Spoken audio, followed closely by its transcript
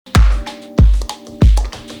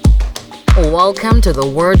Welcome to the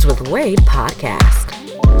Words with Wade podcast.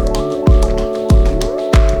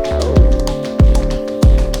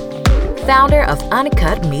 Founder of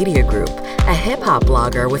Uncut Media Group, a hip-hop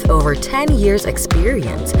blogger with over 10 years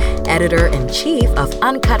experience, editor-in-chief of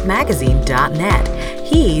UncutMagazine.net,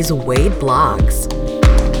 he's Wade Blogs.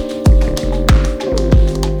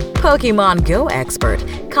 Pokemon Go expert,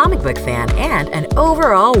 comic book fan, and an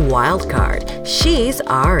overall wild card, she's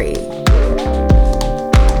Ari.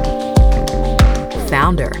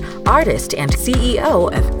 Founder, artist, and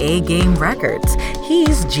CEO of A Game Records,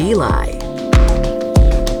 he's G-Lai.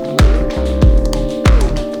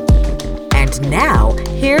 And now,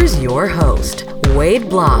 here's your host, Wade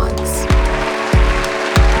Blogs.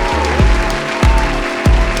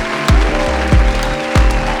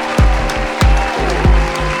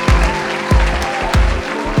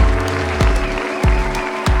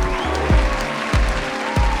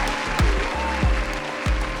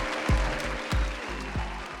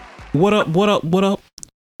 What up?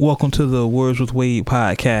 Welcome to the Words with Wade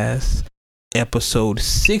podcast, episode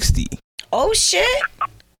 60. Oh shit!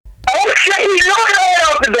 You know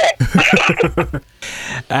that today.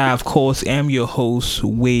 I, of course, am your host,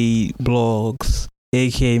 Wade Blogs,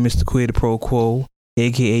 aka Mr. Quid Pro Quo,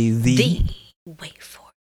 aka the. Wait for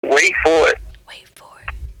it. Wait for it. Wait for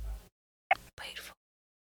it. Wait for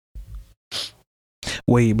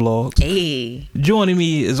Wade Blogs. it. Hey. Joining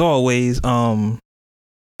me as always,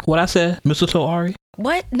 what I said, Mistletoe Ari.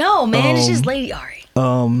 What? No, man. It's just Lady Ari.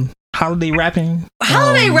 Holiday rapping.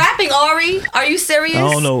 Holiday rapping, Ari? Are you serious? I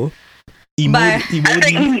don't know. I think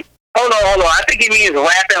hold on. I think he means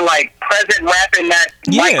rapping like present rapping, not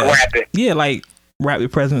like rapping. Yeah, like rap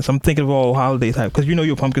with presents. I'm thinking of all holiday type because you know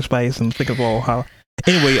you're pumpkin spice. I'm thinking of all how.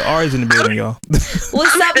 Anyway, Ari's in the building, y'all.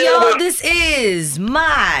 What's up, y'all? This is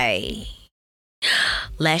my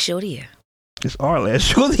last show of the year. It's our last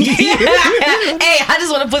show of the year. Hey, I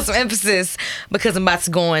just want to put some emphasis because I'm about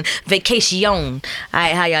to go on vacation. All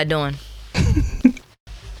right, how y'all doing?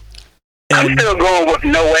 I'm still going with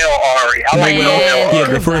Noel Ari. I like Noel Ari. Yeah,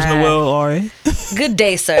 the first Noel Ari. Good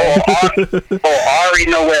day, sir. Ari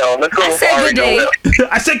Noel. Let's go with Ari Noel.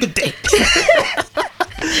 I said good day.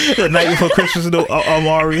 The night before Christmas,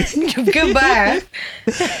 Ari. Goodbye.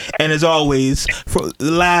 And as always,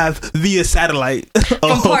 live via satellite.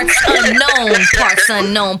 From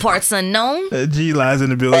parts unknown. G-Li's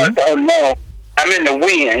in the building. Oh, no. I'm in the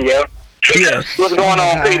wind, yo. Yeah. What's going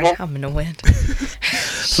on, people? I'm in the wind.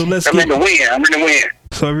 So let's I'm in the wind.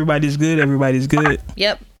 So everybody's good.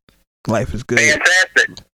 Yep. Life is good.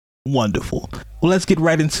 Fantastic. Wonderful. Well, let's get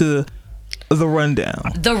right into the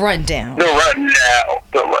rundown. The rundown.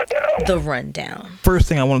 First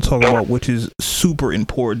thing I want to talk about, which is super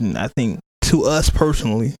important, I think, to us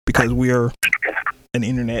personally, because we are an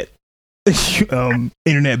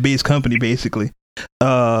internet-based company, basically.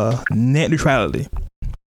 Net neutrality.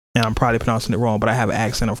 And I'm probably pronouncing it wrong, but I have an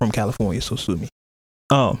accent. I'm from California, so sue me.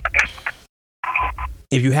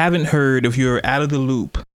 If you haven't heard, if you're out of the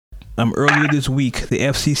loop, earlier this week, the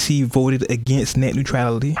FCC voted against net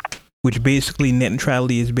neutrality, which basically net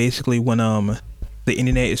neutrality is basically when the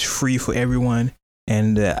internet is free for everyone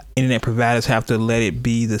and internet providers have to let it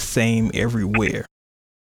be the same everywhere.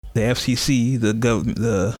 The FCC,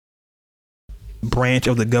 the branch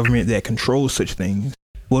of the government that controls such things,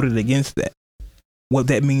 voted against that. What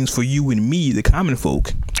that means for you and me, the common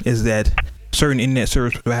folk, is that certain internet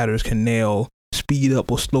service providers can now speed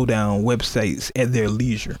up or slow down websites at their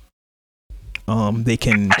leisure. They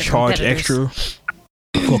can charge extra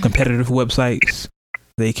for competitive websites.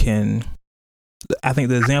 They can, I think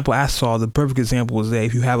the example I saw, the perfect example was that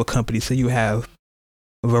if you have a company, say you have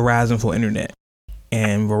Verizon for internet,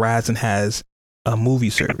 and Verizon has a movie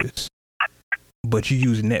service, but you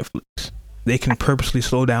use Netflix, they can purposely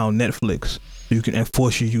slow down Netflix so you can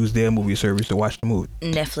force you to use their movie service to watch the movie.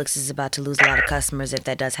 Netflix is about to lose a lot of customers if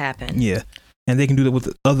that does happen. Yeah, and they can do that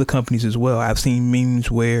with other companies as well. I've seen memes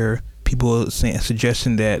where people are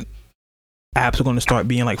suggesting that apps are going to start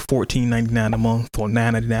being like $14.99 a month or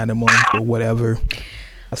 $9.99 a month or whatever.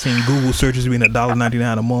 I've seen Google searches being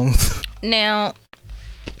 $1.99 a month. Now,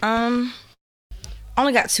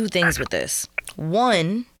 only got two things with this.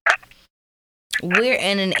 One, we're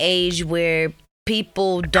in an age where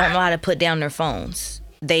people don't know how to put down their phones.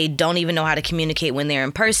 They don't even know how to communicate when they're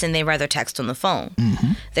in person. They rather text on the phone.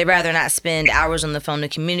 Mm-hmm. They rather not spend hours on the phone to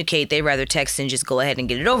communicate. They rather text and just go ahead and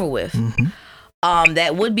get it over with. Mm-hmm.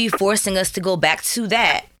 That would be forcing us to go back to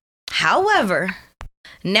that. However,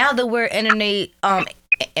 now that we're internet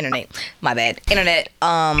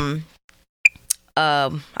I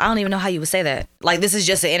don't even know how you would say that. Like, this is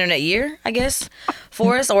just an internet year, I guess,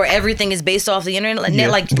 for us, or everything is based off the internet.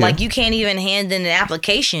 Like you can't even hand in an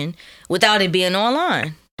application without it being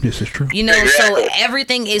online. This is true. You know, so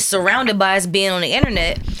everything is surrounded by us being on the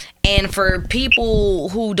internet. And for people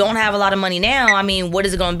who don't have a lot of money now, I mean, what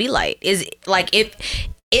is it going to be like? Is like if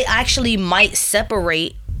it actually might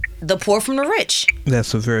separate the poor from the rich.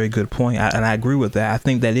 That's a very good point, and I agree with that. I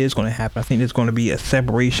think that is going to happen. I think there's going to be a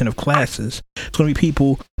separation of classes. It's going to be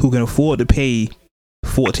people who can afford to pay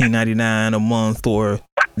 $14.99 a month or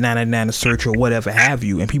 $9.99 a search or whatever have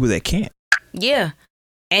you, and people that can't. Yeah,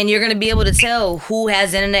 and you're going to be able to tell who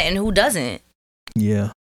has internet and who doesn't.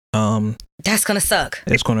 Yeah. That's going to suck.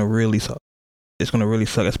 It's going to really suck. It's going to really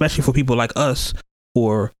suck, especially for people like us,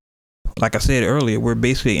 or like I said earlier, we're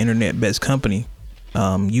basically an internet-based company.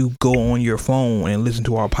 You go on your phone and listen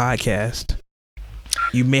to our podcast.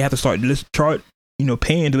 You may have to start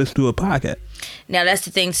paying to listen to a podcast. Now that's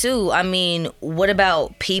the thing too. I mean, what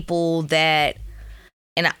about people that,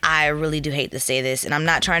 and I really do hate to say this, and I'm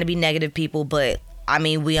not trying to be negative, people, but I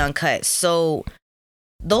mean, we Uncut. So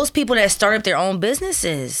those people that start up their own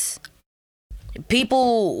businesses,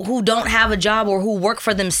 people who don't have a job or who work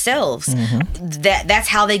for themselves, that's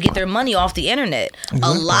how they get their money off the internet. Exactly.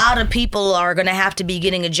 A lot of people are going to have to be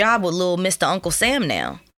getting a job with little Mr. Uncle Sam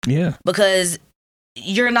now. Yeah. Because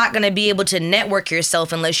you're not going to be able to network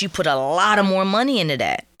yourself unless you put a lot of more money into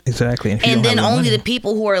that. Exactly. And then only the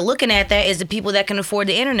people who are looking at that is the people that can afford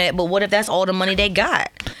the internet. But what if that's all the money they got?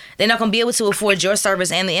 They're not going to be able to afford your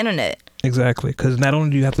service and the internet. Exactly. Because not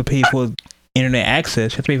only do you have to pay for internet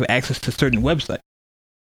access, you have to pay for access to certain websites.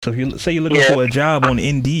 So if you say you're looking for a job on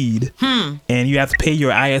Indeed, and you have to pay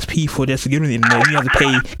your ISP for just to get on the internet, you have to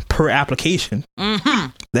pay per application.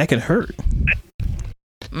 That can hurt.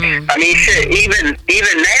 I mean, shit. Even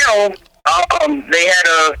now,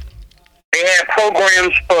 they had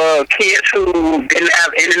programs for kids who didn't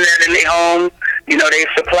have internet in their home. You know, they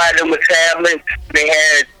supplied them with tablets. They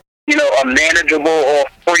had, a manageable or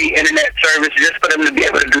free internet service just for them to be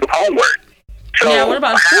able to do homework. So yeah, what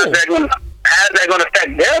about school? How's that going to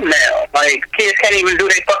affect them now? Like, kids can't even do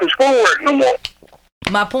their fucking schoolwork no more.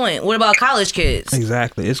 My point. What about college kids?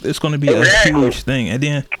 Exactly. It's going to be a huge thing. And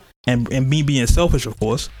then, and me being selfish, of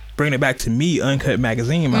course, bring it back to me, Uncut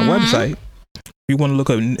Magazine, my website. If you want to look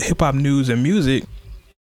up hip hop news and music,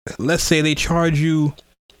 let's say they charge you,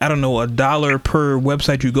 I don't know, $1 per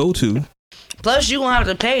website you go to. Plus, you won't have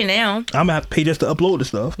to pay now. I'm going to have to pay just to upload the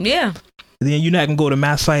stuff. Yeah. Then you're not going to go to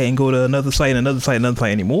my site and go to another site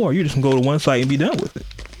anymore. You're just going to go to one site and be done with it.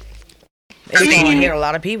 It's going to hit a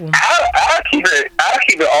lot of people. I'll keep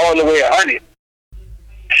it all the way 100.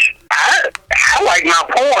 I like my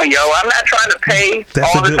porn, yo. I'm not trying to pay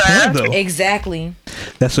all the time. Point, though. Exactly.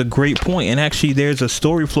 That's a great point. And actually, there's a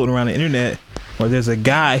story floating around the internet where there's a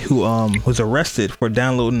guy who was arrested for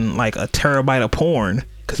downloading like a terabyte of porn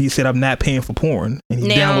because he said, I'm not paying for porn. And he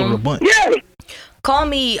downloaded a bunch. Yeah. Call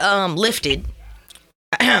me lifted,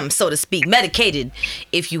 so to speak, medicated,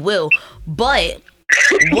 if you will. But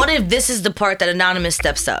what if this is the part that Anonymous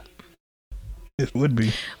steps up? It would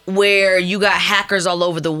be. Where you got hackers all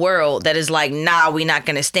over the world that is like, nah, we're not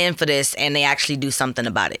going to stand for this, and they actually do something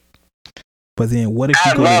about it. But then what if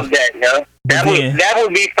you I love that, yo. That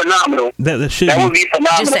would be phenomenal. That would be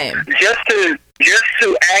phenomenal. Just saying. Just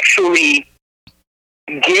to actually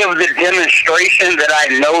give the demonstration that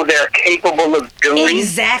I know they're capable of doing.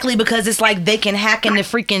 Exactly, because it's like they can hack into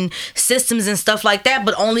freaking systems and stuff like that,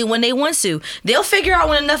 but only when they want to. They'll figure out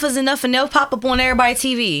when enough is enough and they'll pop up on everybody's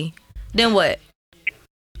TV. Then what?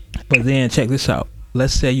 But then check this out.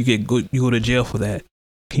 Let's say you go to jail for that.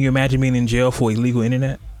 Can you imagine being in jail for illegal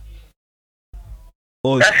internet?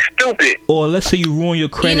 That's stupid. Or let's say you ruin your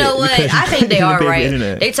credit. You know what? I think they are right.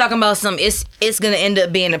 They talking about it's gonna end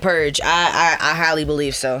up being a purge. I highly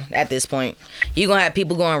believe so. At this point, you're gonna have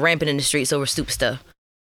people going rampant in the streets over stupid stuff.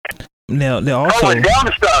 Now, they're also over dumb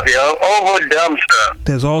stuff, yo. Over dumb stuff.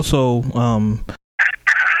 There's also a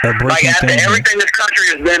breaking like after everything this country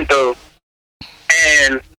has been through,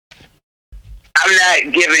 and I'm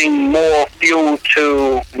not giving more fuel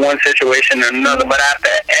to one situation than another, but after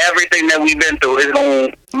everything that we've been through, it's going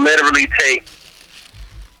to literally take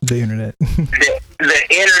the internet. the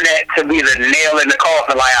internet to be the nail in the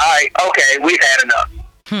coffin. Like, all right, okay, we've had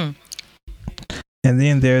enough. And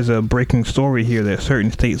then there's a breaking story here that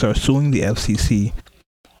certain states are suing the FCC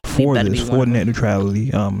for net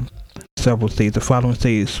neutrality. Several states, the following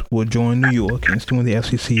states will join New York in suing the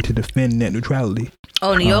FCC to defend net neutrality.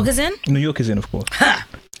 Oh, New York is in? New York is in, of course.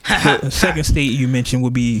 The second state you mentioned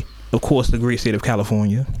would be, of course, the great state of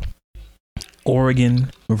California,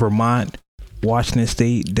 Oregon, Vermont, Washington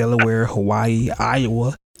State, Delaware, Hawaii,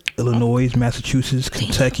 Iowa, Illinois, Massachusetts,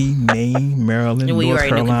 Kentucky, Maine, Maryland, Well, you North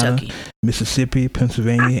already know Carolina, Kentucky. Mississippi,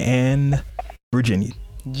 Pennsylvania, and Virginia.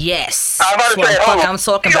 Yes. I was about to That's what say, the fuck oh, I'm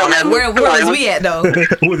talking you about. don't Like, have where no was we at though?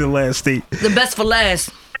 We're the last state. The best for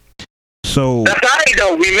last. So That's right,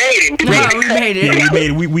 though. We made it. We made it. yeah, we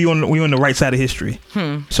made it. We on the right side of history.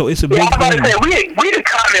 So it's a big Yeah, I was about thing. to say, we the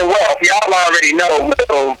Commonwealth. Y'all already know.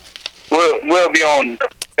 So we'll be on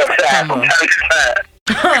the side from time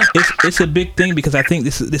to time. It's a big thing because I think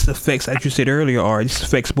this affects, as you said earlier, this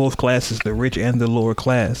affects both classes, the rich and the lower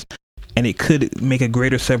class, and it could make a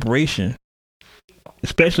greater separation,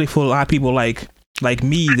 especially for a lot of people like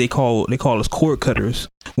me. They call us cord cutters.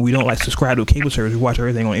 We don't like subscribe to a cable service. We watch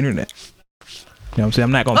everything on the internet. You know what I'm saying?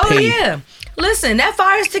 I'm not gonna Oh pay. yeah. Listen, that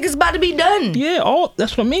Fire Stick is about to be done. Yeah,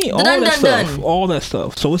 that's what I mean. All Done, that done, stuff. done. All that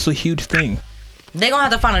stuff. So it's a huge thing. They're gonna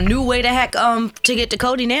have to find a new way to hack to get to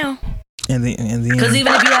Cody now. And then Because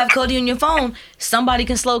even if you have Cody on your phone, somebody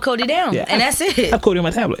can slow Cody down, Yeah, and that's I it. have Cody on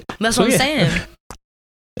my tablet. That's So, what I'm yeah. saying.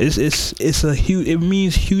 It's a huge. It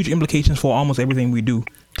means huge implications for almost everything we do.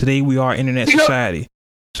 Today we are internet society,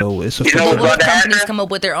 so it's a. You know But what what if happened? companies come up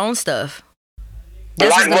with their own stuff? That's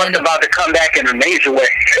what's gonna Blockbuster end up. about to come back in a major way.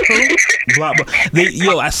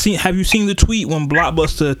 Have you seen the tweet when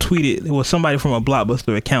Blockbuster tweeted? It was somebody from a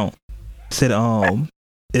Blockbuster account said,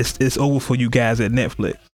 it's over for you guys at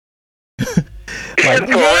Netflix. Like, For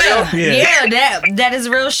real? Yeah, that is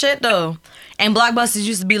real shit though. And Blockbusters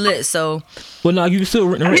used to be lit, so well, no, you can still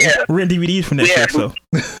rent DVDs from Netflix. Yeah. So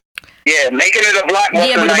Yeah, making it a blockbuster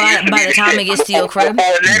Yeah, but night. by the time it gets to your crib.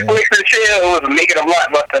 Before Netflix and shit, it was making a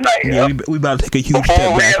blockbuster night. yeah, we about to take a huge Before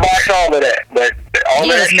step back. Redbox, all of that. But all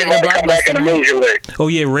Yeah, that it's shit making a about to come back in a blockbuster major way. Oh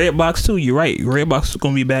yeah, Redbox too. You're right. Redbox is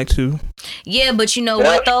gonna be back too. yeah, but you know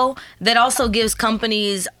what though? That also gives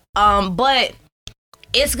companies but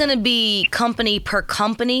it's gonna be company per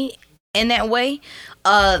company in that way,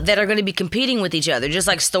 that are gonna be competing with each other, just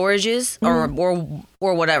like storages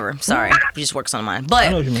or whatever. Sorry, it just works on mine. I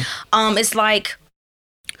know what But you mean. it's like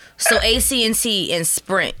so AT&T and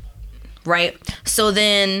Sprint, right? So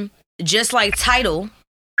then just like Tidal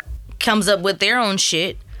comes up with their own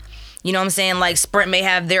shit. You know what I'm saying? Like Sprint may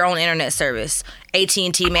have their own internet service.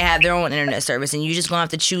 AT&T may have their own internet service, and you just gonna have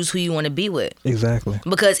to choose who you want to be with, Exactly.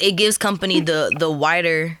 because it gives company the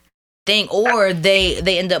wider thing, or they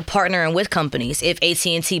end up partnering with companies. If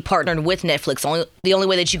AT&T partnered with Netflix, the only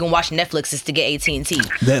way that you can watch Netflix is to get AT&T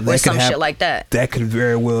That or could some happen. shit like that. That could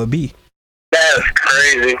very well be. That's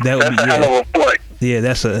crazy. That would That's be- a hell of a point. Yeah,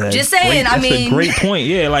 that's a Just saying, I That's a mean- great point.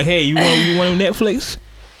 Yeah, like hey, you want Netflix?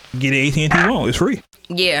 Get AT&T phone. It's free.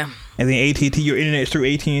 Yeah. And then AT&T, your internet is through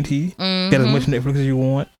AT&T. Mm-hmm. Get as much Netflix as you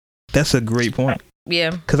want. That's a great point. Yeah.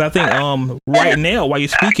 Because I think right now, while you're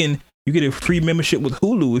speaking, you get a free membership with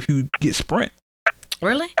Hulu if you get Sprint.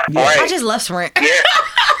 Really? Yeah. Right. I just love Sprint. Yeah.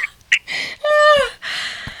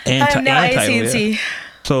 And I'm not Tidal, yeah. AT&T.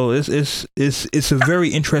 So it's a very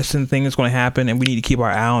interesting thing that's going to happen, and we need to keep our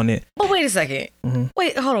eye on it. But wait a second. Mm-hmm.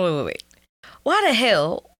 Wait, hold on, wait. Why the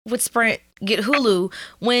hell would Sprint get Hulu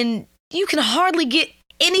when you can hardly get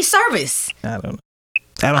any service? I don't know.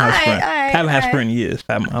 I don't have Sprint. I haven't had alright. Sprint in years.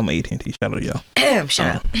 I'm AT&T. Shout out to y'all.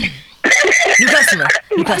 Shut up.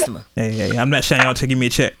 New customer. Hey, I'm not shouting out to give me a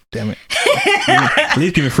check. Damn it. At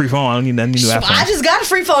least give me a free phone. I need a new iPhone. I just got a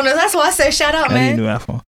free phone. That's why I said shout out, I need a man. new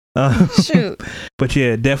iPhone. Shoot. But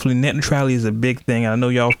yeah, definitely net neutrality is a big thing. I know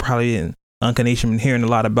y'all probably in Uncle Nation been hearing a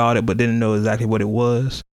lot about it, but didn't know exactly what it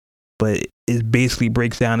was. But it basically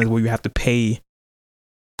breaks down as where you have to pay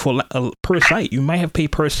for per site. You might have to pay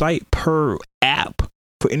per site, per app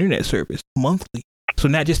for internet service monthly. So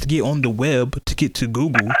not just to get on the web to get to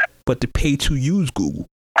Google, but to pay to use Google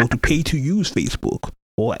or to pay to use Facebook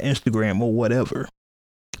or Instagram or whatever.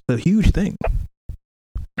 It's a huge thing.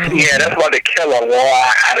 Yeah, that's about to kill a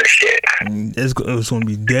lot of shit. And it's going to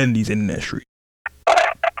be dead in these internet streets.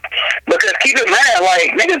 Because keep in mind,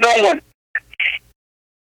 like, niggas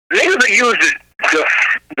are using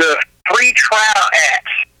the free trial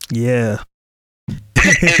apps. Yeah.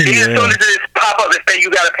 And then as soon as this pop up and say you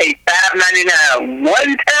gotta pay $5.99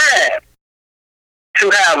 one time to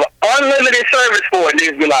have unlimited service for it,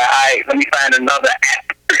 niggas be like, alright, let me find another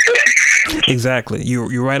app. Exactly.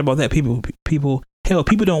 You're right about that. People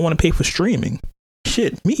don't want to pay for streaming.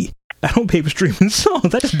 Shit, me. I don't pay for streaming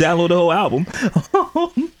songs. I just download the whole album.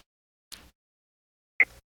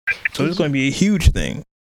 So it's going to be a huge thing.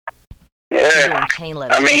 Yeah.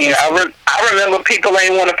 I mean, I remember people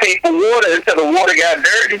ain't want to pay for water until the water got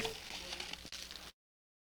dirty.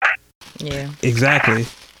 Yeah. Exactly.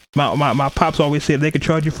 My pops always said if they could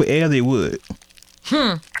charge you for air, they would. He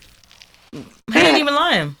ain't even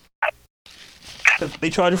lying. They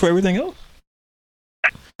charge you for everything else.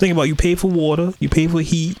 Think about, you pay for water, you pay for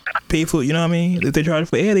heat, pay for, you know what I mean? If they charge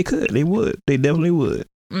for air, they would. They definitely would.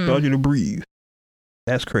 Charge you to breathe.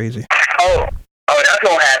 That's crazy. Oh, that's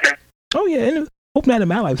gonna happen. Oh yeah, and hope not in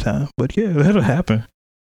my lifetime, but yeah, that'll happen.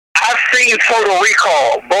 I've seen Total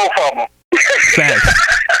Recall, both of them. Facts.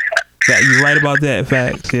 You're right about that.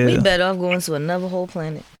 Facts. Yeah. We better off going to another whole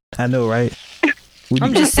planet. I know, right?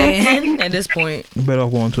 I'm just saying. At this point, You better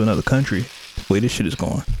off going to another country. The way this shit is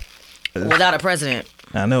going. without a president.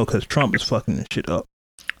 I know, because Trump is fucking this shit up.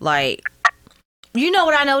 Like, you know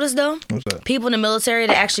what I noticed though? What's that? People in the military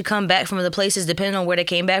that actually come back from the places, depending on where they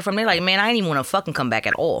came back from, they're like, man, I didn't even want to fucking come back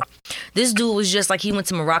at all. This dude was just like, he went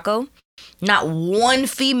to Morocco. Not one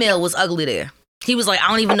female was ugly there. He was like, I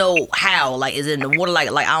don't even know how. Like, is it in the water? Like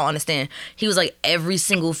I don't understand. He was like, every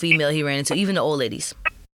single female he ran into, even the old ladies.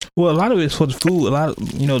 Well, a lot of it's for the food. A lot of,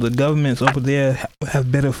 the governments over there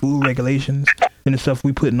have better food regulations than the stuff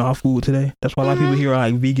we put in our food today. That's why a lot of people here are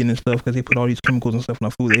like vegan and stuff, because they put all these chemicals and stuff in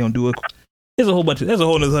our food. They don't do it. There's a whole bunch of, that's a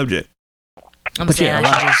whole other subject. I'm But saying yeah, a I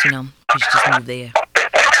lot. should just, you should just move there.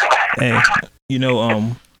 Hey,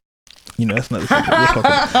 that's another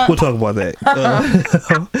subject. We'll talk about that.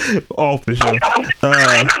 Off the show.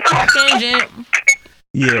 Tangent.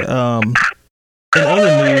 Yeah. In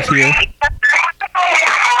other news here,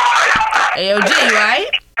 Hey, yo, G, you right?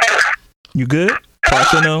 you good?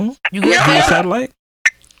 Passing on? You good, Via man? satellite?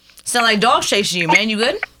 Sound like dogs chasing you, man. You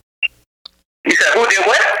good? You said who did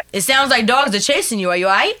what? It sounds like dogs are chasing you. Are you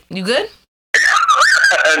alright? You good?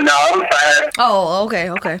 No, I'm fine. Oh, okay.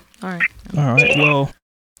 All right. All right. Well,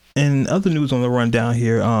 in other news on the rundown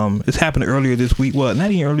here, this happened earlier this week. Well, not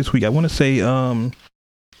even earlier this week. I want to say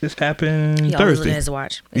this happened He always looking Thursday. at his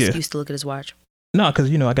watch. Yeah. Excuse to look at his watch. No, because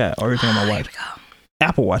I got everything on my Here watch. we go.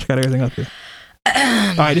 Apple Watch, got everything up there.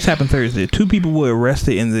 All right, this happened Thursday. 2 people were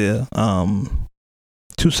arrested in the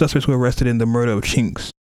 2 suspects were arrested in the murder of Chinks,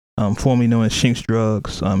 formerly known as Chinks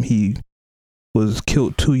Drugs. He was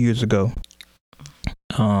killed 2 years ago.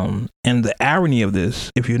 And the irony of this,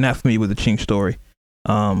 if you're not familiar with the Chinks story,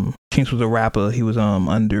 Chinks was a rapper. He was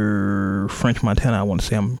under French Montana. I want to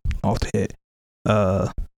say, I'm off the head.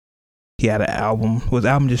 He had an album. His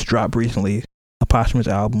album just dropped recently, a posthumous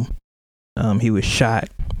album. He was shot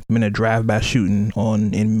in a drive-by shooting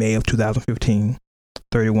in May of 2015.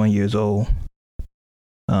 31 years old.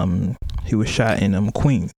 He was shot in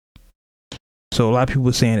Queens. So a lot of people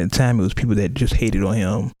were saying at the time it was people that just hated on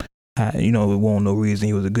him. It wasn't no reason.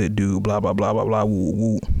 He was a good dude. Blah blah blah blah blah. Woo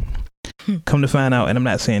woo. Come to find out, and I'm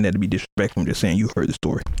not saying that to be disrespectful. I'm just saying you heard the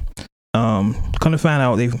story. Come to find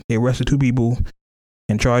out, they arrested 2 people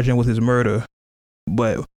and charged him with his murder.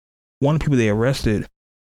 But one of the people they arrested,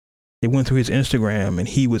 they went through his Instagram, and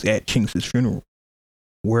he was at Chinks' funeral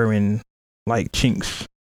wearing like Chinks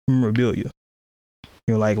memorabilia.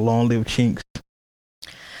 Like long live Chinks.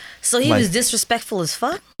 So he Like- was disrespectful as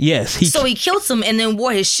fuck? Yes, So he killed him and then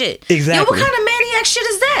wore his shit. Exactly. Yo, what kind of maniac shit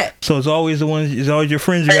is that? So it's always your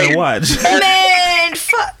friends you gotta watch. Man,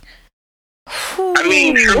 fuck. I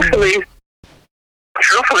mean, truthfully,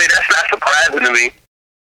 that's not surprising to me.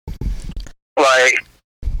 Like,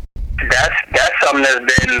 that's something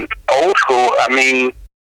that's been old school. I mean,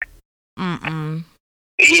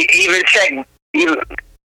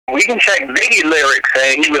 we can check Biggie lyrics,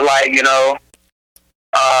 and he was like,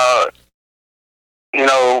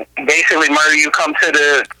 basically, murder you, come to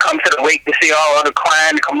the wake to see all of the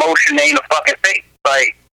crime, the commotion, ain't a fucking fake.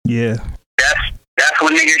 Like, Yeah. that's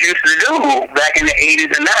what niggas used to do back in the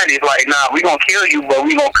 80s and 90s. Like, nah, we gonna kill you, but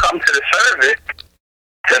we gonna come to the service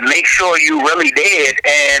to make sure you really dead.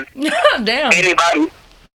 And damn. anybody,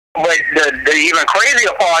 but the even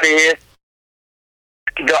crazier part is,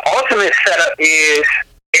 the ultimate setup is,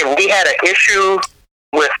 if we had an issue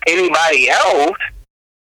with anybody else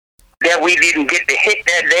that we didn't get to hit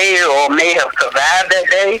that day or may have survived that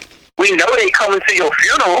day, we know they coming to your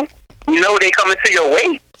funeral. We know they coming to your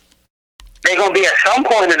wake. They're going to be at some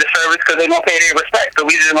point in the service because they're going to pay their respect. So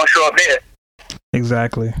we just going to show up there.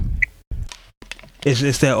 Exactly.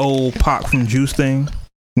 It's that old Pac from Juice thing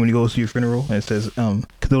when he goes to your funeral and it says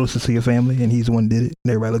condolences to your family, and he's the one that did it,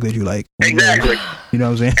 and everybody look at you like, Exactly. you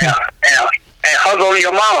know what I'm saying? And hug on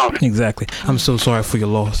your mom. Exactly. I'm so sorry for your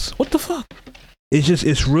loss. What the fuck?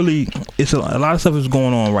 It's really a lot of stuff is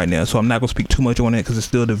going on right now, so I'm not gonna speak too much on it because it's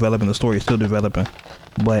still developing. The story is still developing,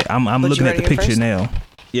 but I'm looking at the picture now.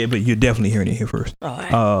 Yeah, but you're definitely hearing it here first. All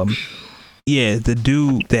right. Yeah,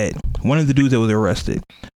 one of the dudes that was arrested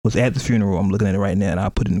was at the funeral. I'm looking at it right now, and I'll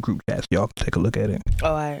put it in the group chat so y'all can take a look at it.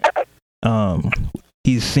 All right.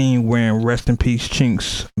 He's seen wearing Rest in Peace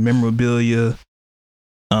Chinks memorabilia.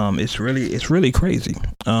 It's really crazy.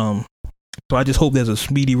 So I just hope there's a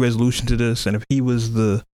speedy resolution to this. And if he was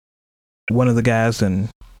one of the guys, then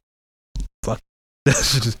fuck.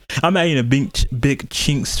 That's just, I'm not even a big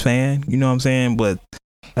Chinks fan, you know what I'm saying? But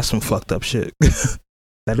that's some fucked up shit.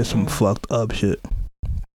 That is some fucked up shit.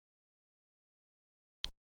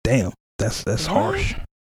 Damn, that's harsh.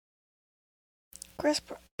 Chris.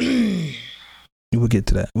 We'll get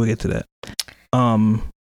to that.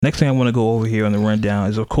 Next thing I want to go over here on the rundown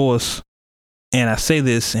is, of course, and I say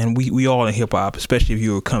this, and we all in hip hop, especially if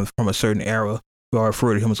you were coming from a certain era, we all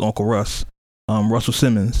refer to him as Uncle Russ, Russell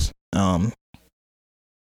Simmons.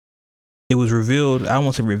 It was revealed. I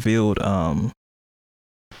won't say revealed.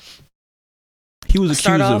 He was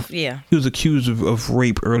accused of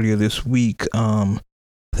rape earlier this week. I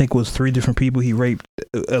think it was 3 different people he raped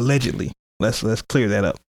allegedly. Let's clear that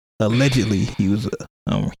up. Allegedly,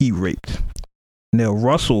 he raped. Now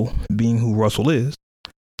Russell, being who Russell is,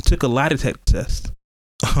 took a lie detector test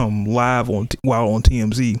live while on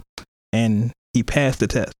TMZ, and he passed the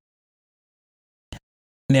test.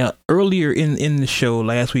 Now earlier in the show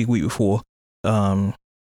last week before, I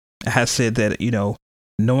had said that, you know,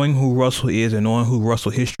 knowing who Russell is and knowing who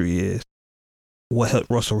Russell history is, what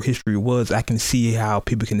Russell history was, I can see how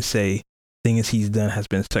people can say things he's done has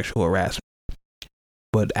been sexual harassment.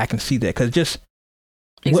 But I can see that because just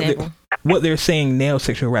what they're saying now,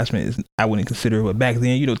 sexual harassment is, I wouldn't consider. But back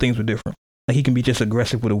then, you know, things were different. Like he can be just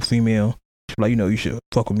aggressive with a female, like, you know, you should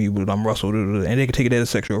fuck with me, but I'm Russell, and they could take it as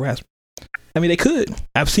sexual harassment. I mean, they could.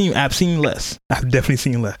 I've seen less. I've definitely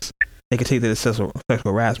seen less. They could take that as sexual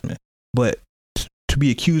harassment, but to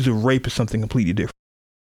be accused of rape is something completely different.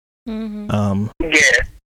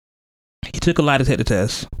 He took a lie detector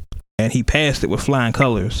test and he passed it with flying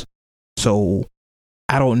colors. So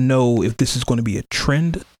I don't know if this is going to be a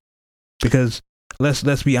trend, because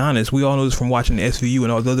let's be honest, we all know this from watching the SVU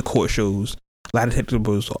and all the other court shows. Lie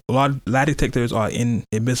detectors are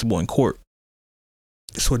inadmissible in court,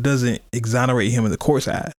 so it doesn't exonerate him in the court's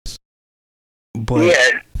eyes. But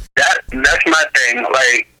yeah, that's my thing.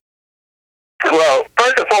 Like, well,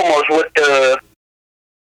 first and foremost,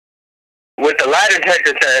 with the lie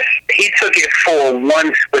detector test, he took it for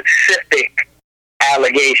one specific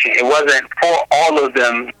allegation. It wasn't for all of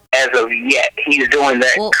them as of yet. He's doing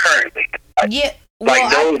that currently. Yeah.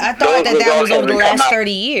 Well, I thought that was over the last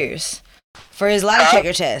 30 years for his lie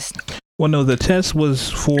detector test. Well, no, the test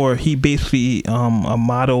was for, he basically, a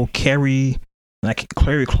model, Clary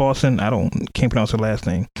Clausen. Can't pronounce her last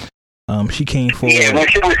name. She came for. Yeah, when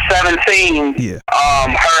she was 17. Yeah.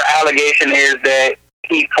 Her allegation is that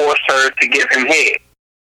he forced her to give him head.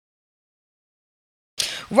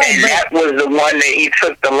 Right, and that was the one that he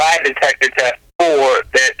took the lie detector test for,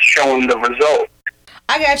 that's showing the result.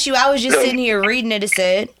 I got you. I was just sitting here reading it. It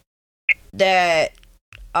said that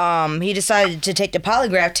he decided to take the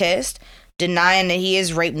polygraph test, denying that he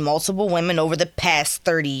has raped multiple women over the past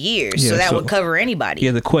 30 years. Yeah, so that would cover anybody.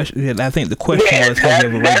 Yeah, the question. Yeah, I think the question was, have you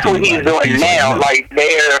ever raped that's what he's doing now. Like,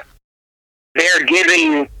 they're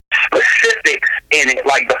giving specifics in it.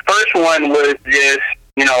 Like the first one was just,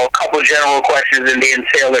 you know, a couple general questions and then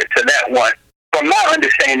tailored to that one. From my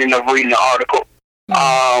understanding of reading the article,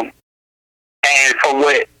 and from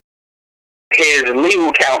what his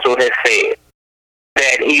legal counsel has said,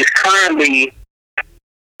 that he's currently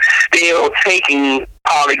still taking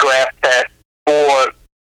polygraph tests for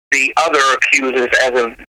the other accusers as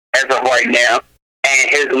of right now, and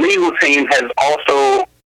his legal team has also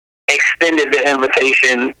extended the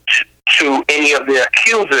invitation to any of the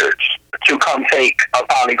accusers to come take a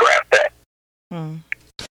polygraph test.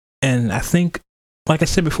 And I think, like I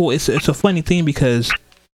said before, it's a funny thing because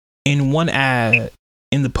in one eye,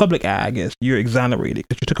 in the public eye, I guess, you're exonerated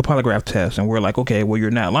because you took a polygraph test, and we're like, okay, well,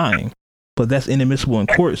 you're not lying, but that's inadmissible in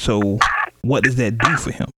court. So what does that do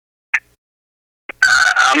for him?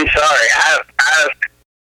 I'm sorry,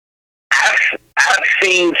 I've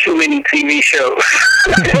seen too many TV shows.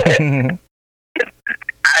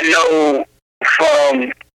 I know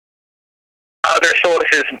from other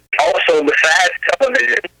sources, also besides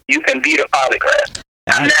television, you can beat a polygraph.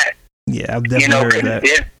 I'm I've definitely heard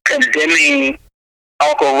that. Condemning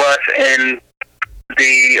Uncle Russ in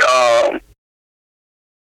the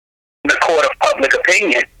court of public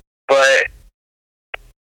opinion, but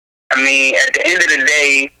I mean, at the end of the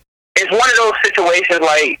day, it's one of those situations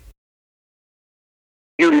like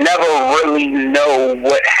you never really know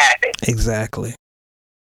what happened. Exactly.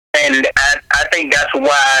 And I think that's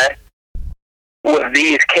why with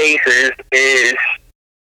these cases it's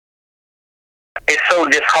so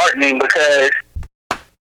disheartening, because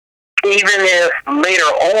even if later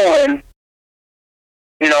on,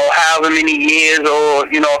 you know, however many years or,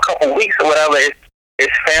 you know, a couple weeks or whatever,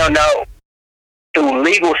 it's found out through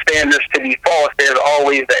legal standards to be false, there's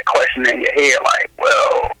always that question in your head, like,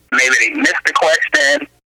 well, maybe they missed the question,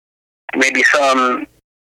 maybe some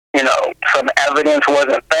evidence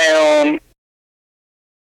wasn't found.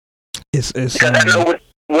 It's because I know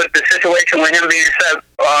with the situation with him being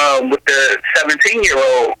with the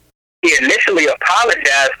 17-year-old, he initially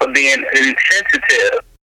apologized for being insensitive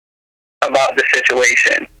about the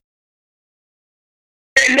situation.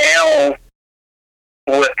 And now,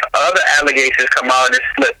 with other allegations come out, it's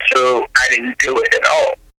slipped through, I didn't do it at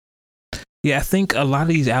all. Yeah, I think a lot of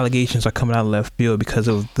these allegations are coming out of left field because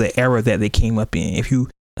of the era that they came up in. If you,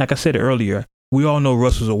 like I said earlier, we all know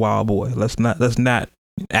Russell's a wild boy. Let's not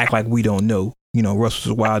act like we don't know. You know,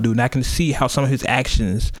 Russell's a wild dude, and I can see how some of his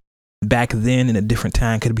actions back then in a different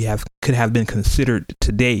time could have been considered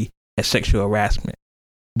today as sexual harassment.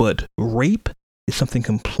 But rape is something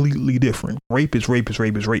completely different. Rape is rape is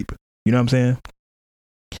rape is rape. You know what I'm saying?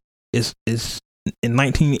 It's in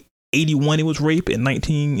 1981 it was rape. In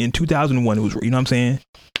 2001 it was. You know what I'm saying?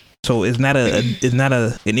 So it's not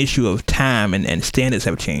an issue of time and standards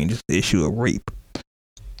have changed. It's the issue of rape.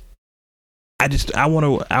 I'm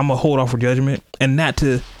gonna hold off for judgment and not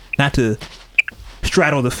to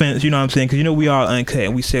straddle the fence. You know what I'm saying? Because we are uncut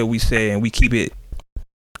and we say and we keep it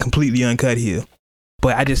completely uncut here.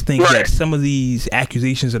 But I just think that some of these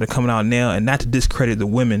accusations that are coming out now, and not to discredit the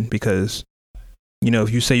women, because if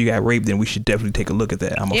you say you got raped, then we should definitely take a look at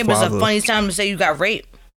that. But it's a funny time to say you got raped.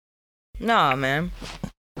 Nah, man.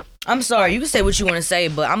 I'm sorry. You can say what you want to say,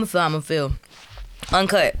 but I'm gonna feel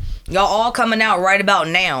uncut. Y'all all coming out right about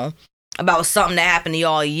now about something that happened to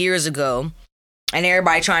y'all years ago, and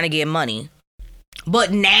everybody trying to get money.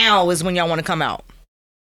 But now is when y'all want to come out.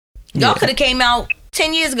 Y'all could have came out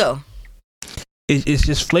 10 years ago. It's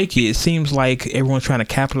just flaky. It seems like everyone's trying to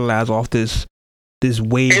capitalize off this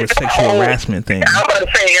wave of sexual harassment thing. I'm about to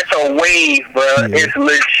say it's a wave, bro. Yeah. It's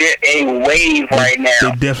legit a wave right now.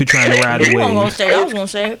 They're definitely trying to ride the wave. I was gonna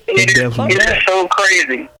say it. It is so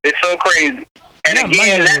crazy. It's so crazy. And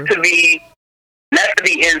again, not to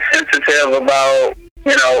be insensitive about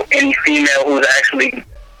any female who's actually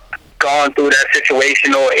gone through that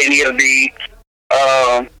situation, or any of the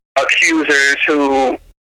accusers who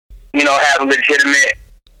have legitimate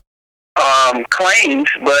claims,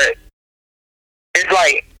 but it's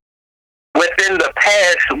like within the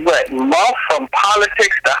past month, from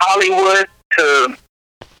politics to Hollywood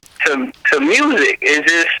to music, is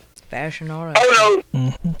just fashion. All right. Oh no!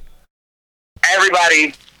 Mm-hmm.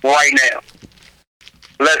 Everybody, right now,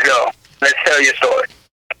 let's go. Let's tell your story.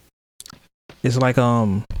 It's like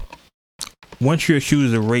once you're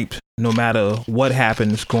accused of rape, no matter what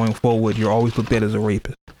happens going forward, you're always looked at as a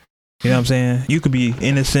rapist. You know what I'm saying? You could be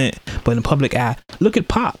innocent, but in the public eye, look at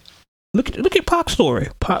Pac. Look at Pac's story.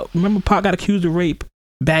 Remember Pac got accused of rape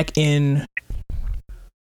back in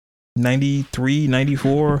 93,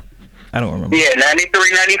 94? I don't remember. Yeah,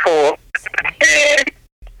 93, 94. And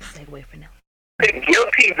the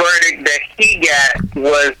guilty verdict that he got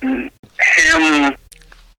was him,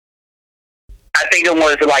 I think it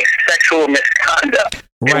was like sexual misconduct.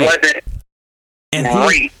 Right. It wasn't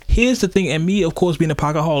rape. Here's the thing, and me, of course, being a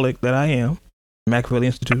Pacaholic that I am, Machiavelli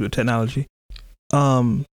Institute of Technology,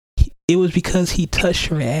 it was because he touched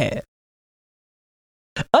her ass.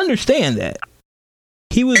 Understand that.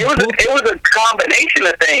 It was a combination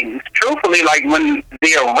of things. Truthfully, like when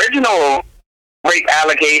the original rape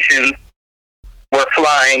allegations were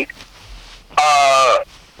flying,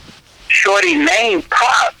 Shorty named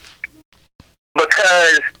Pop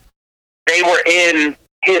because they were in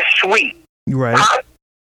his suite. Right. Pop,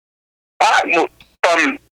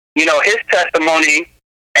 from his testimony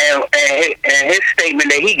and his statement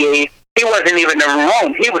that he gave, he wasn't even in the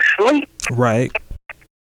room. He was asleep. Right.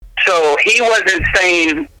 So he wasn't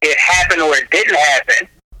saying it happened or it didn't happen.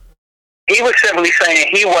 He was simply saying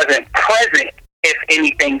he wasn't present if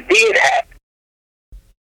anything did happen.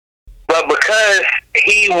 But because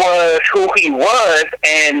he was who he was,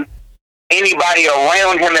 and anybody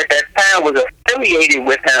around him at that time was affiliated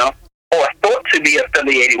with him or thought to be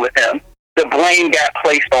affiliated with him, the blame got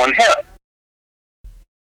placed on him.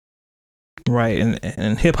 Right,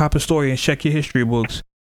 and hip hop historians, check your history books.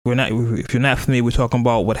 If you're not familiar, we're talking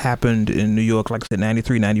about what happened in New York, like I said,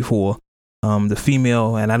 93, 94. The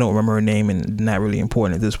female, and I don't remember her name, and not really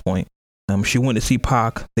important at this point. She went to see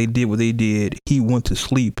Pac. They did what they did. He went to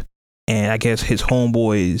sleep, and I guess his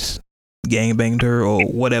homeboys gangbanged her or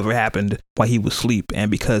whatever happened while he was asleep. And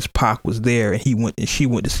because Pac was there and she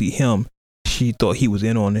went to see him, she thought he was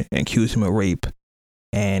in on it and accused him of rape.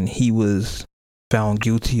 And he was found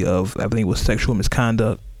guilty of, I think it was sexual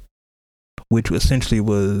misconduct, which essentially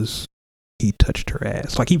was he touched her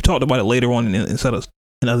ass. Like, he talked about it later on in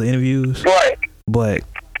other interviews. Right. But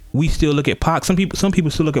we still look at Pac. Some people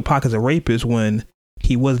still look at Pac as a rapist when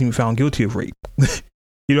he wasn't even found guilty of rape.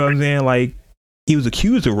 You know what I'm saying? Like, he was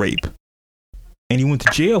accused of rape, and he went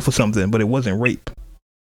to jail for something, but it wasn't rape.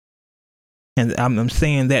 And I'm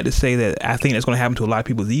saying that to say that I think that's going to happen to a lot of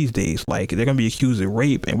people these days. Like, they're going to be accused of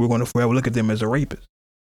rape, and we're going to forever look at them as a rapist.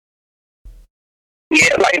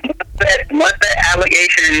 Yeah, like, once that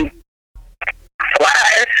allegation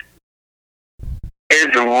flies,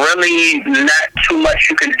 there's really not too much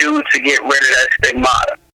you can do to get rid of that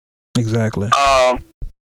stigmata. Exactly. I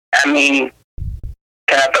mean,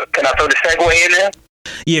 can I throw the segue in there?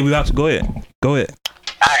 Yeah, we about to go ahead. Go ahead.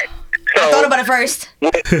 All right. So, I thought about it first.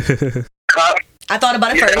 I thought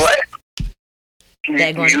about it first. What? You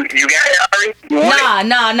got it, Ari?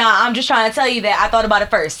 Nah. I'm just trying to tell you that I thought about it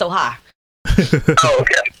first. So hi. Oh,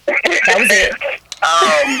 okay. That was it.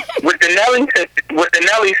 With the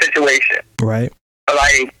Nelly situation, right?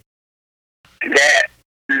 Like,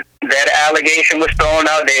 that allegation was thrown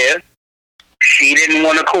out there. She didn't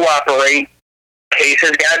want to cooperate.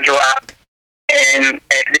 Cases got dropped, and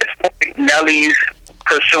at this point, Nelly's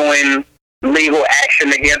pursuing legal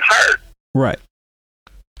action against her. Right.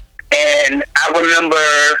 And I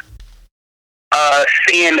remember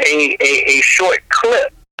seeing a short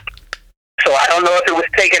clip. So I don't know if it was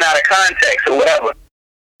taken out of context or whatever.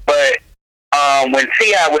 But when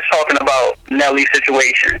T.I. was talking about Nelly's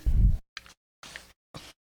situation,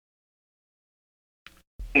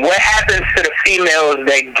 what happens to the females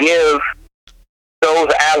that give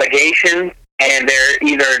those allegations and they're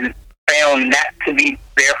either found not to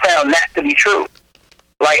be true?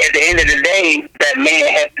 Like, at the end of the day, that man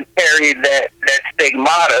has to carry that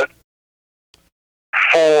stigmata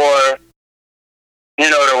for,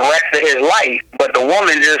 the rest of his life. But the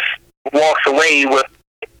woman just walks away with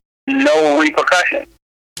no repercussion.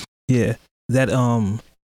 Yeah, that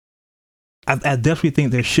I definitely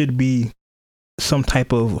think there should be some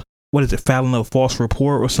type of, filing of false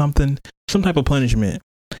report or something, some type of punishment.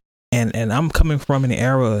 And I'm coming from an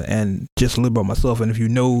era, and just a little about myself, and if you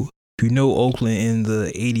know Oakland in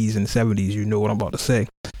the 80s and 70s, you know what I'm about to say,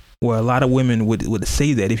 where a lot of women would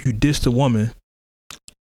say that if you dissed a woman,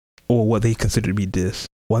 or what they consider to be diss,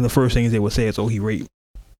 one of the first things they would say is, "Oh, he raped."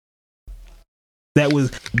 That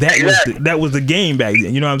was the game back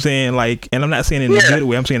then. You know what I'm saying? Like, and I'm not saying it in a good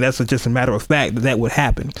way. I'm saying that's just a matter of fact that would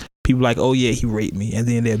happen. People like, "Oh yeah, he raped me," and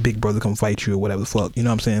then their big brother come fight you or whatever the fuck. You know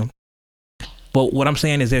what I'm saying? But what I'm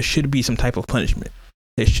saying is there should be some type of punishment.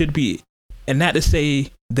 There should be, and not to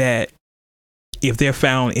say that if they're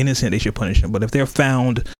found innocent, they should punish them. But if they're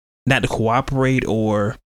found not to cooperate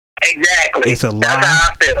or exactly, it's a lie. That's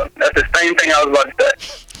how I feel. That's the same thing I was about to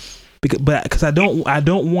say. Because I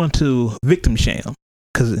don't want to victim shame,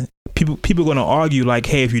 because people are going to argue like,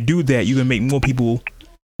 hey, if you do that, you're going to make more people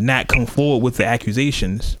not come forward with the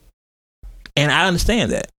accusations. And I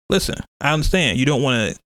understand that. Listen, I understand. You don't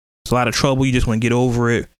want to. It's a lot of trouble. You just want to get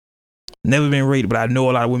over it. Never been raped, but I know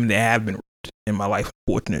a lot of women that have been raped in my life.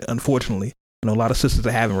 Unfortunately, I know a lot of sisters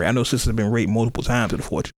that haven't raped. I know sisters have been raped multiple times.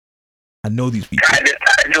 Unfortunately, I know these people. I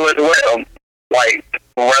do as well. Like,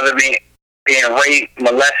 whether being raped,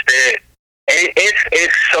 molested,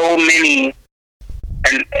 it's so many,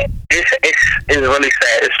 and it's really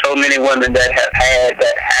sad. It's so many women that have had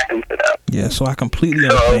that happen to them. Yeah, so I completely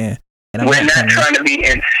understand. And we're not trying to be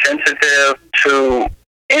insensitive to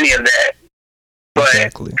any of that, but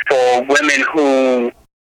exactly. For women who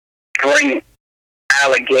bring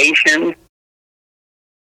allegations,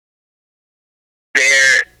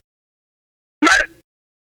 they're not.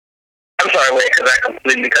 I'm sorry, wait, because I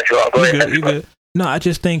completely cut you off. Go ahead. You're good. No, I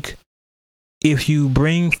just think if you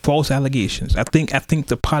bring false allegations, I think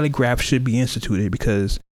the polygraph should be instituted,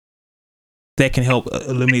 because that can help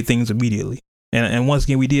eliminate things immediately. And once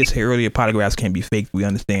again, we did say earlier, polygraphs can't be faked. We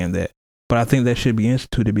understand that. But I think that should be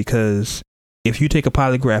instituted, because if you take a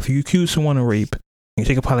polygraph, you accuse someone of rape, and you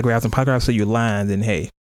take a polygraph, and polygraph say you're lying, then hey,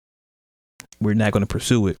 we're not going to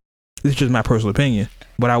pursue it. This is just my personal opinion.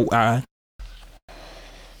 But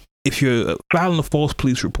if you're filing a false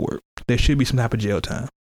police report, there should be some type of jail time.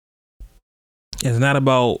 It's not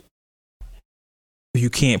about if you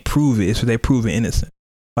can't prove it, it's if they prove it innocent.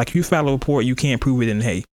 Like, if you file a report, you can't prove it, then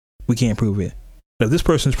hey, we can't prove it. But if this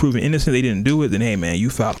person's proven innocent, they didn't do it, then hey man,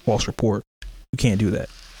 you filed a false report. You can't do that.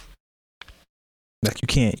 Like, you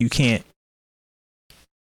can't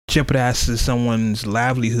jeopardize someone's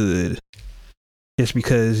livelihood just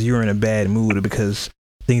because you're in a bad mood or because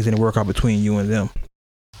things didn't work out between you and them.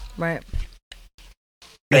 Right.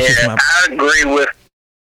 I agree with,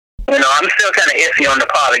 I'm still kind of iffy on the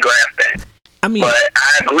polygraph thing. I mean, but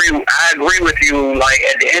I agree with you. Like,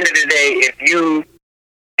 at the end of the day, if you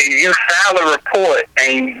file a report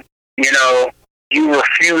and you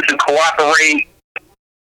refuse to cooperate,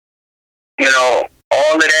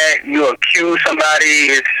 all of that, you accuse somebody,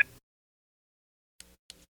 it's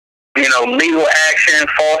legal action,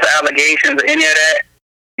 false allegations, any of that,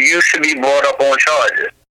 you should be brought up on charges.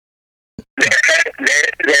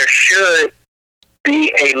 There should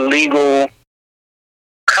be a legal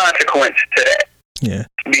consequence to that. Yeah.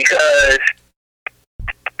 Because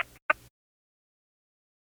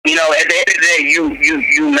at the end of the day,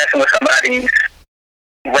 you messing with somebody's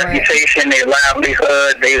reputation, their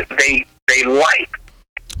livelihood, they life.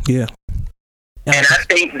 Yeah. And I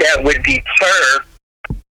think that would deter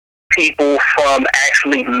people from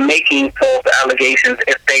actually making false allegations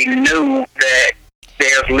if they knew that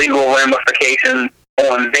there's legal ramifications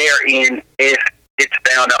on their end if it's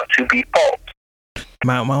found out to be false.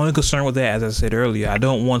 My only concern with that, as I said earlier, I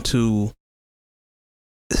don't want to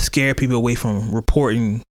scare people away from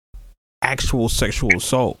reporting actual sexual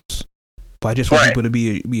assaults, but I just want people to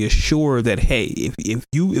be assured that, hey, if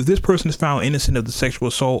this person is found innocent of the sexual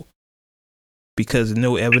assault because of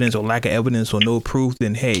no evidence or lack of evidence or no proof,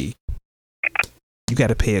 then hey, you got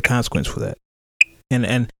to pay a consequence for that.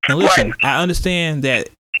 And listen, I understand that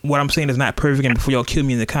what I'm saying is not perfect, and before y'all kill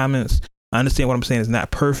me in the comments, I understand what I'm saying is not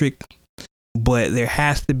perfect, but there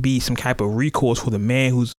has to be some type of recourse for the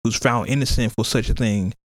man who's found innocent for such a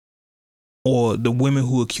thing, or the women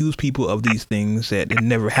who accuse people of these things that it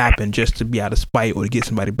never happened, just to be out of spite or to get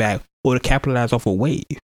somebody back or to capitalize off a wave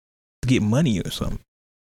to get money or something.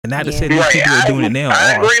 And not to say these people are doing it now.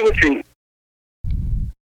 I agree with you.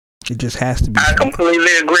 It just has to be. I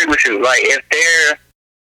completely agree with you. Like, if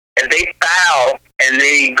they file and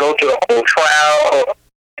they go through a whole trial,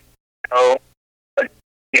 a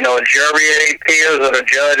jury of their peers or the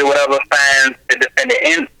judge or whatever finds the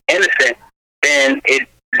defendant innocent, then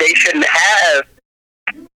they shouldn't have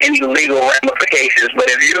any legal ramifications. But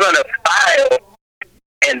if you're going to file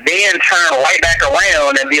and then turn right back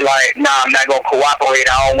around and be like, nah, I'm not going to cooperate,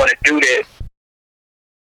 I don't want to do this,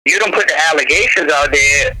 you don't put the allegations out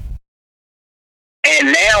there, and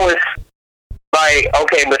now it's like,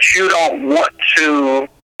 okay, but you don't want to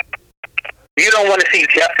see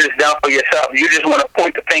justice done for yourself. You just want to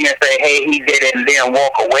point the finger and say, hey, he did it, and then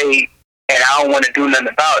walk away, and I don't want to do nothing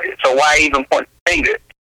about it. So why even point the finger?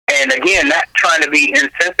 And again, not trying to be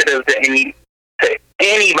insensitive to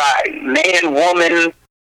anybody, man, woman,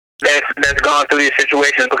 that's gone through these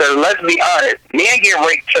situations, because let's be honest, men get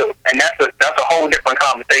raped too, and that's a whole different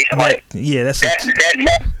conversation. Like, yeah,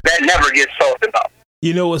 that never gets talked about.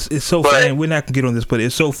 It's so funny. We're not gonna get on this, but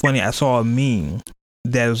it's so funny. I saw a meme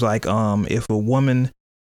that was like, if a woman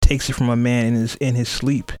takes it from a man in his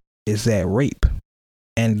sleep, is that rape?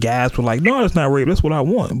 And guys were like, no, that's not rape. That's what I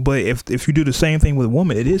want. But if you do the same thing with a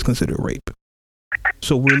woman, it is considered rape.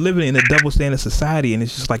 So we're living in a double standard society, and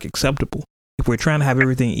it's just like acceptable. If we're trying to have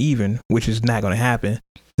everything even, which is not going to happen,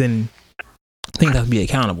 then things have to be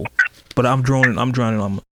accountable. But I'm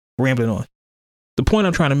rambling on. The point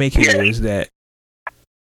I'm trying to make here is that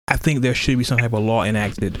I think there should be some type of law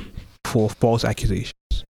enacted for false accusations.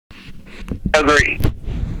 Agreed.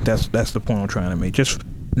 That's the point I'm trying to make. Just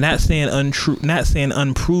not saying untrue, not saying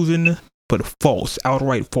unproven, but false,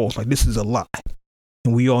 outright false. Like, this is a lie,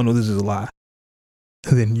 and we all know this is a lie.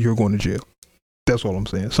 Then you're going to jail. That's all I'm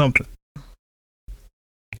saying. Something.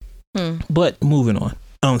 But moving on.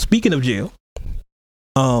 Speaking of jail,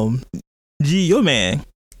 G, your man,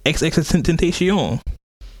 XXXTentacion.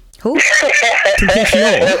 Who?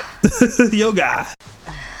 Tentacion. Your guy.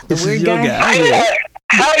 The weird guy.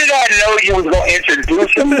 How did I know you was gonna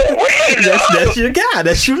introduce him that way? That's your guy.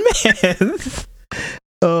 That's your man.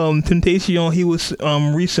 Tentacion. He was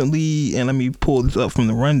recently, and let me pull this up from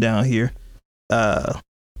the rundown here.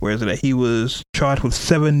 Where is it at? He was charged with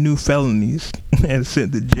 7 new felonies and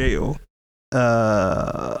sent to jail.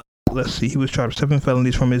 Let's see. He was charged with 7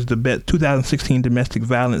 felonies from his 2016 domestic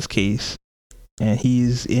violence case, and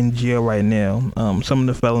he's in jail right now. Some of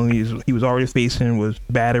the felonies he was already facing was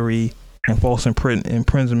battery and false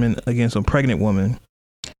imprisonment against a pregnant woman.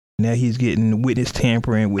 Now he's getting witness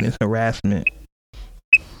tampering, witness harassment.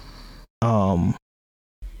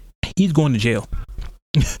 He's going to jail.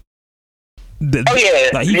 Hands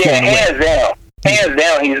down,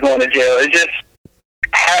 he's going to jail. It's just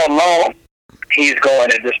how long he's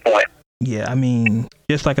going at this point. Yeah, I mean,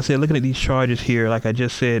 just like I said, looking at these charges here, like I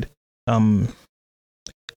just said,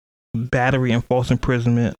 battery and false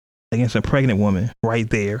imprisonment against a pregnant woman, right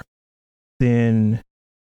there. Then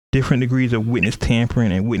different degrees of witness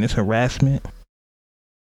tampering and witness harassment.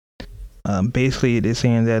 Basically, they're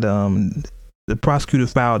saying that The prosecutor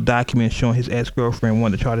filed documents showing his ex-girlfriend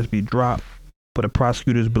wanted the charges be dropped, but the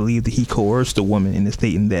prosecutors believed that he coerced the woman into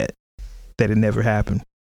stating that it never happened.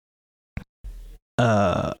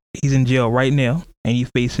 He's in jail right now, and he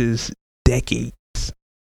faces decades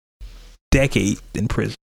in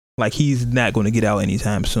prison. Like, he's not going to get out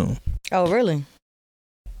anytime soon. Oh, really?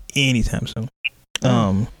 Anytime soon.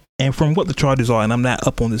 And from what the charges are, and I'm not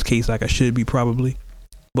up on this case like I should be probably,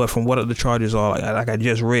 but from what the charges are, like I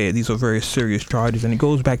just read, these are very serious charges, and it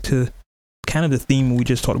goes back to kind of the theme we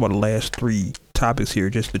just talked about the last 3 topics here,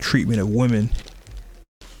 just the treatment of women.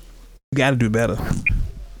 You got to do better.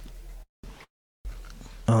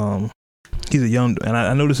 He's a young, and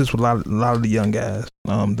I notice this with a lot of the young guys.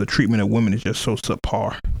 The treatment of women is just so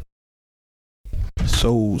subpar,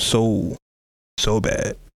 so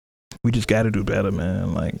bad. We just got to do better,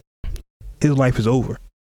 man. Like, his life is over.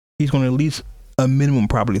 He's going to at least a minimum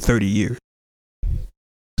probably 30 years.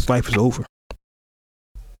 His life is over.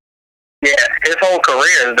 Yeah, his whole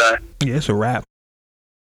career is done. Yeah, it's a wrap.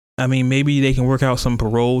 I mean, maybe they can work out some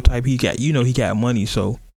parole type. He got money,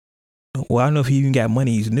 so. Well, I don't know if he even got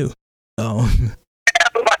money. He's new. You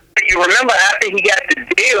remember after he got the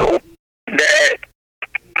deal that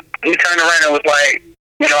he turned around and was like,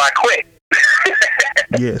 I quit.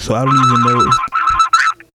 Yeah, so I don't even know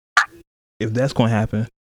if that's going to happen,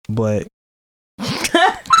 but.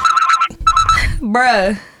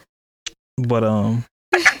 Bruh. But,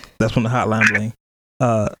 that's when the hotline bling.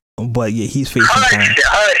 But yeah, he's facing time.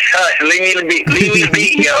 Hush. Leave me to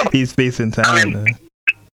be, yo. He's facing time, man.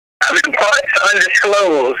 I mean, parts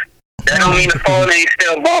undisclosed. That don't mean the phone ain't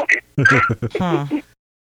still walking.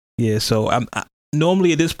 Yeah, so I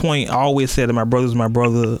normally at this point, I always said that my brother's my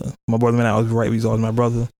brother. My brother and I was right. He's always my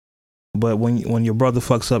brother. But when your brother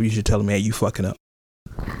fucks up, you should tell him, hey, you fucking up.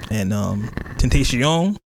 And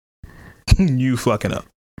Tentacion, you fucking up.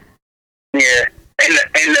 Yeah. In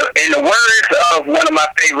the words of one of my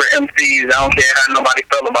favorite MCs, I don't care how nobody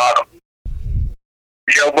feel about him,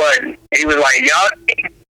 Joe Budden, he was like,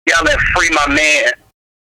 y'all let free my man.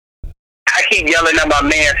 I keep yelling at my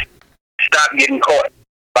man, stop getting caught.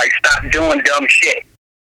 Like, stop doing dumb shit.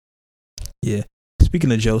 Yeah.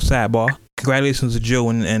 Speaking of Joe, sidebar. Congratulations to Joe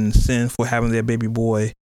and Sin for having their baby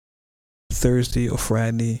boy Thursday or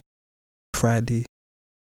Friday.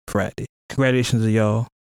 Congratulations to y'all.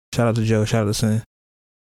 Shout out to Joe. Shout out to Sin.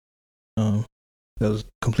 That was a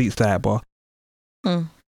complete sidebar. But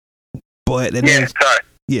that sorry.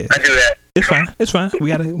 Yeah. I do that. It's fine. We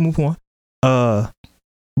gotta move on.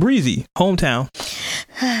 Breezy, hometown.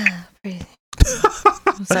 Breezy.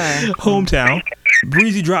 I'm sorry. Hometown.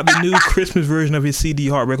 Breezy dropped the new Christmas version of his CD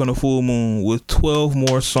Heartbreak on the Full Moon with 12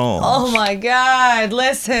 more songs. Oh my God,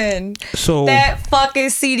 listen. So that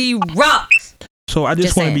fucking CD rocks. So I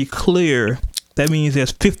just want to be clear. That means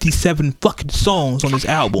there's 57 fucking songs on this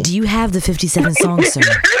album. Do you have the 57 songs, sir?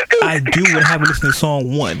 I do, and I haven't listened to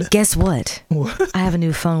song 1. Guess what? I have a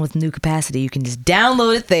new phone with new capacity. You can just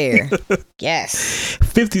download it there. Yes.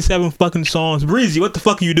 57 fucking songs. Breezy, what the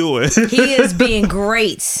fuck are you doing? He is being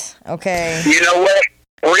great. Okay. You know what?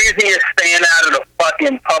 Breezy is staying out of the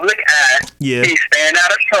fucking public eye. Yeah. He's staying out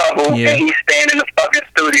of trouble, and he's staying in the fucking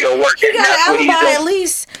studio working. He got an alibi at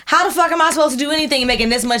least. How the fuck am I supposed to do anything making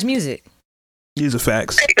this much music? These are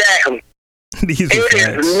facts. Exactly. These are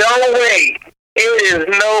facts. It is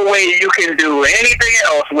no way you can do anything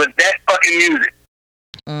else with that fucking music.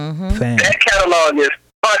 That catalog is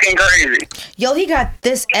fucking crazy. Yo, he got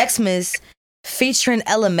this Xmas featuring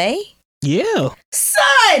LMA? Yeah.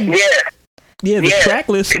 Son! Yeah, the track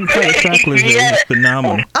list is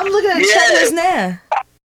phenomenal. I'm looking at the checklist now.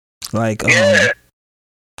 Like,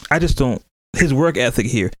 I just don't. His work ethic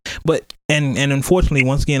here, but and unfortunately,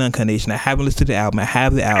 once again, Uncut Nation, I haven't listened to the album. I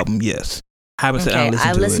have the album, yes. I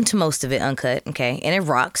listened to most of it, Uncut. Okay, and it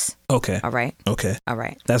rocks. Okay, all right. Okay, all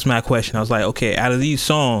right. That's my question. I was like, okay, out of these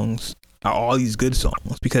songs, are all these good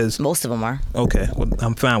songs? Because most of them are. Okay, well,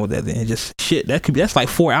 I'm fine with that then. Just shit. That's like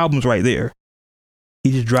 4 albums right there.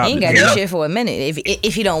 He just dropped. He ain't got to do shit for a minute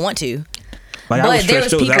if you don't want to. Like, but there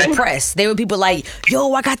was people pressed. There were people like,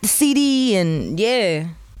 yo, I got the CD, and yeah.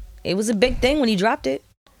 It was a big thing when he dropped it.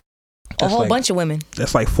 A whole bunch of women.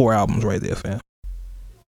 That's like 4 albums right there, fam.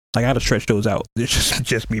 Like, I gotta stretch those out. It's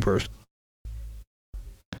just me personally.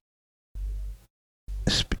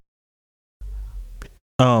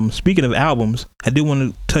 Speaking of albums, I did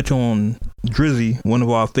want to touch on Drizzy, one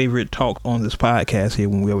of our favorite talks on this podcast here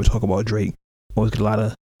when we always talk about Drake. Always get a lot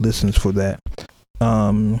of listens for that.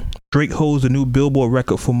 Drake holds the new Billboard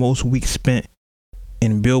record for most weeks spent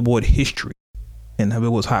in Billboard history. And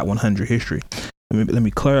Billboard's Hot 100 history. Let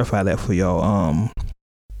me clarify that for y'all.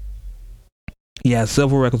 He has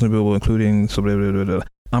several records on Billboard, including.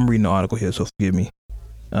 I'm reading the article here, so forgive me.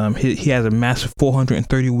 He has a massive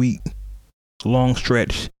 430-week long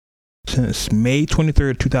stretch since May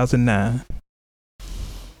 23rd, 2009.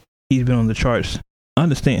 He's been on the charts.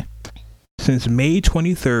 Understand, since May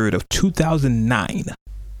 23rd of 2009,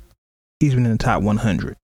 he's been in the top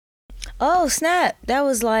 100. Oh, snap. That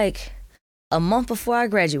was like a month before I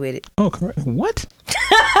graduated. Oh, correct. What?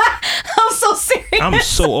 I'm so serious. I'm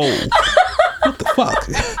so old. What the fuck?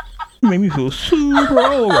 You made me feel super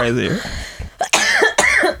old right there.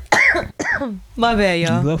 My bad,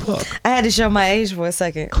 y'all. The fuck? I had to show my age for a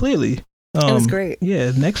second. Clearly. It was great.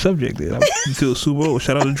 Yeah, next subject. Dude. I feel super old.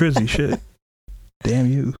 Shout out to Drizzy. Shit. Damn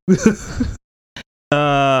you.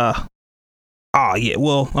 Yeah.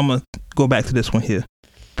 Well, I'm gonna go back to this one here.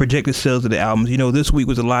 Projected sales of the albums. You know, this week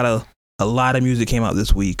was a lot of music came out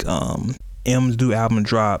this week. M's new album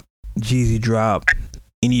drop, Jeezy drop,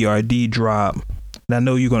 NERD drop. And I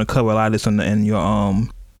know you're gonna cover a lot of this in your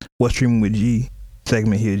What's Streaming with G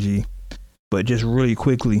segment here, G. But just really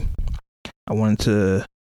quickly, I wanted to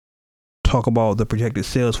talk about the projected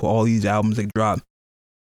sales for all these albums that drop.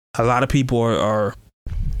 A lot of people are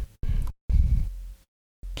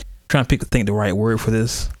trying to think the right word for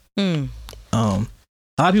this. A lot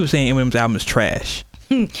of people saying Eminem's album is trash.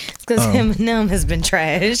 It's because Eminem has been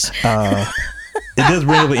trash. It does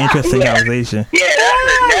bring up an interesting conversation. Yeah,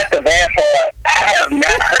 that's the bad part. I have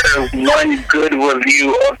not heard one good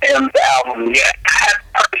review of M's album yet. I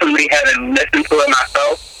personally haven't listened to it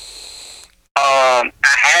myself. I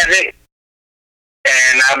have it,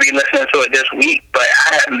 and I'll be listening to it this week, but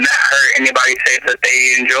I have not heard anybody say that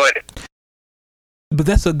they enjoyed it. But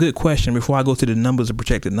that's a good question. Before I go to the numbers, the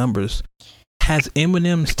projected numbers, has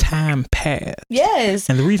Eminem's time passed? Yes.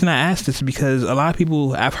 And the reason I asked this is because I've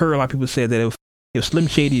heard a lot of people say that if Slim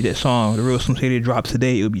Shady, that song, the real Slim Shady, drops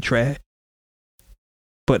today, it would be trash.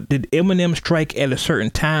 But did Eminem strike at a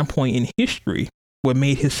certain time point in history what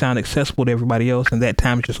made his sound accessible to everybody else, and that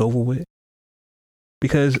time is just over with?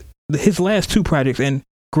 Because his last two projects, and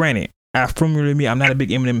granted, I'm not a big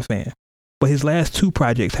Eminem fan, but his last two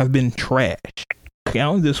projects have been trash.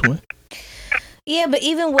 Count this one. Yeah, but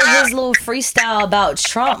even with his little freestyle about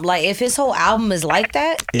Trump, like if his whole album is like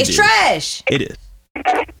that, it's trash. It is.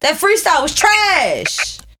 That freestyle was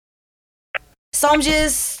trash. So I'm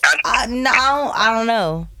just, I don't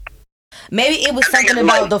know. Maybe it was something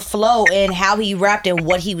about the flow and how he rapped and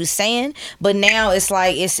what he was saying, but now it's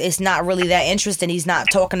like it's not really that interesting. He's not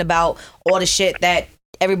talking about all the shit that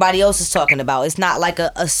everybody else is talking about. It's not like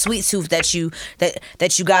a sweet tooth that you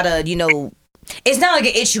gotta, you know. It's not like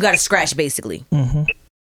an itch you gotta scratch, basically. Mm-hmm.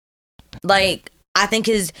 Like, I think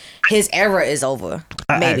his era is over.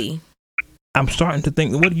 Maybe. I'm starting to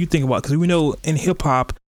think. What do you think about? Because we know in hip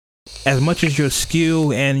hop, as much as your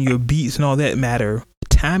skill and your beats and all that matter,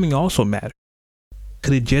 timing also matters.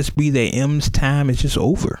 Could it just be that M's time is just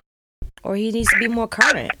over? Or he needs to be more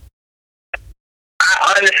current?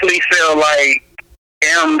 I honestly feel like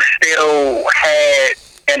M still had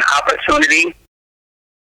an opportunity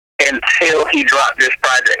until he dropped this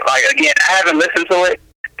project. Like, again, I haven't listened to it,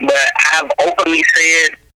 but I've openly said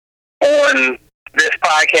on this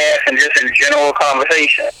podcast and just in general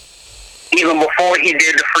conversation, even before he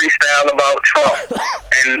did the freestyle about Trump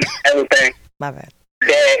and everything, My bad.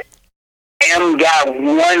 that M got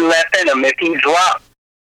one left in him. If he dropped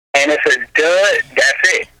and it's a dud, that's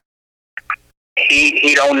it.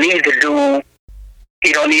 He don't need to drop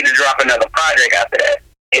another project after that.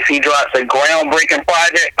 If he drops a groundbreaking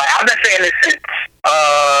project, like I've been saying this since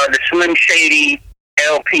the Slim Shady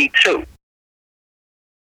LP 2,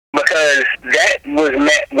 because that was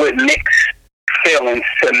met with mixed feelings.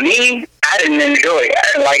 To me, I didn't enjoy it. I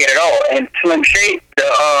didn't like it at all. And Slim Shady,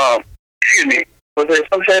 was it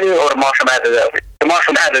Slim Shady or the Marshall Mathers LP? The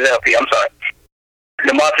Marshall Mathers LP, I'm sorry.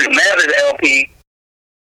 The Marshall Mathers LP,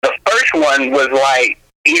 the first one was like,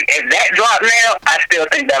 if that dropped now, I still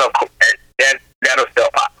think that'll still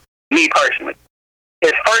pop. Me personally.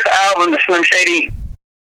 His first album, the Slim Shady,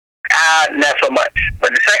 not so much.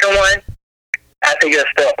 But the second one, I think it'll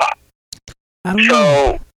still pop.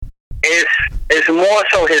 So it's more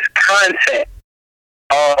so his content.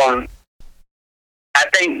 I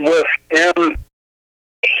think with him,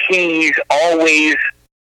 he's always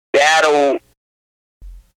battled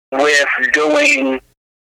with doing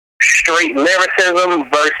straight lyricism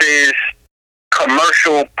versus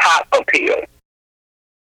commercial pop appeal.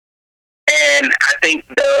 And I think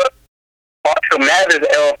the Marshall Mathers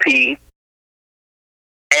LP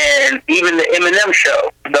and even the Eminem show,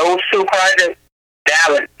 those two projects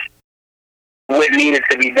balance what needed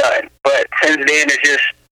to be done. But since then, it's just,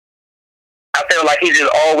 I feel like he's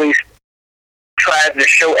just always tries to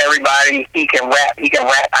show everybody he can rap. He can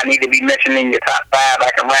rap. I need to be mentioned in your top 5.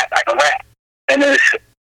 I can rap. And it's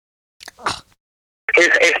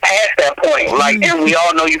past that point. Like, and we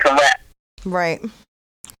all know you can rap. Right.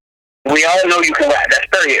 We all know you can rap. That's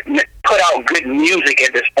period. Put out good music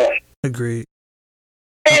at this point. Agreed.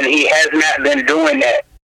 And he has not been doing that.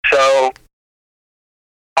 So,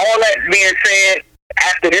 all that being said,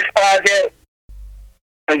 after this project,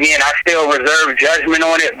 again, I still reserve judgment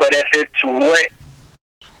on it, but if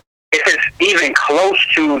it's even close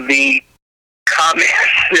to the comments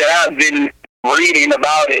that I've been reading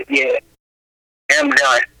about it, yeah, I'm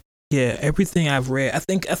done. Yeah, everything I've read, I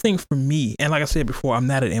think for me, and like I said before, I'm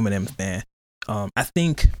not an Eminem fan. I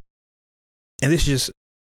think, and this is just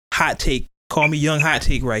hot take, call me young hot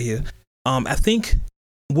take right here. I think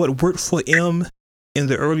what worked for M in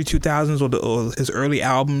the early 2000s or his early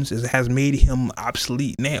albums has made him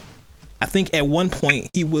obsolete now. I think at one point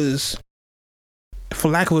he was, for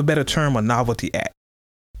lack of a better term, a novelty act.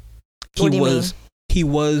 What do you mean? He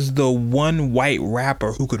was the one white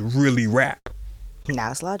rapper who could really rap.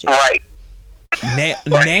 Now it's Logic. Right.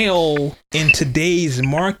 Now in today's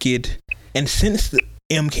market, and since the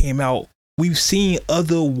M came out, we've seen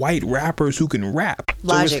other white rappers who can rap.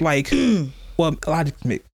 Logic. So it's like, well,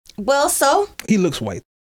 Logic, Well, so he looks white,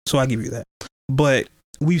 so I give you that. But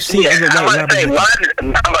we've seen other I'm white about to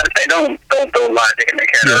rappers. say, don't throw Logic in the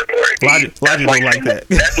category. Logic don't like that.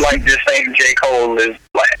 That's like just saying J. Cole is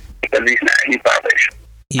black, because he's not. He's biracial.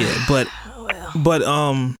 Yeah, but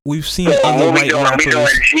we've seen So other what we white doing? rappers. We doing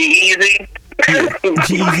G-Eazy?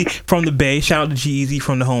 G-Eazy from the Bay. Shout out to G-Eazy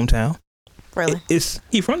from the hometown. really,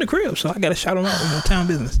 He from the crib, so I gotta shout him out in the town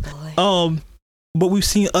business. boy. But we've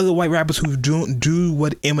seen other white rappers who do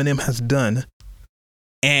what Eminem has done,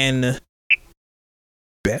 and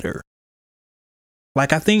better.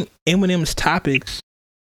 Like, I think Eminem topics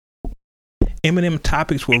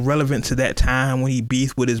were relevant to that time when he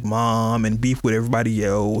beefed with his mom and beefed with everybody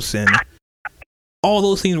else, and all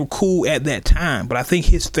those things were cool at that time. But I think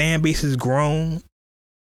his fan base has grown,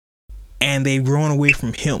 and they've grown away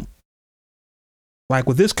from him. Like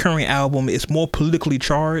with this current album, it's more politically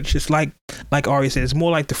charged. It's like Ari said, it's more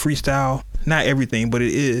like the freestyle. Not everything, but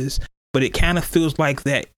it is. But it kind of feels like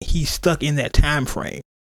that he's stuck in that time frame.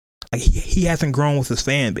 Like he hasn't grown with his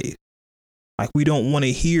fan base. Like, we don't want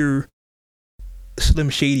to hear Slim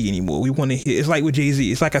Shady anymore. We want to hear. It's like with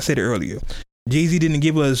Jay-Z. It's like I said earlier. Jay-Z didn't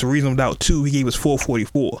give us Reasonable Doubt 2. He gave us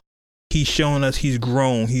 444. He's showing us he's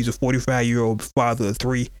grown. He's a 45-year-old father of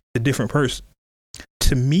 3, a different person.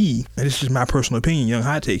 To me, and this is my personal opinion, young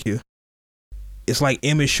hot take here, it's like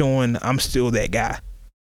M is showing I'm still that guy.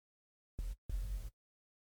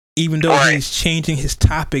 Even though he's changing his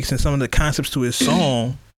topics and some of the concepts to his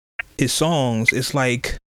songs, it's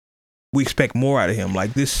like we expect more out of him.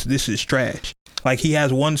 Like, this is trash. Like, he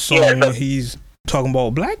has one song where he's talking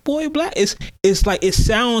about black boy, black. It's like, it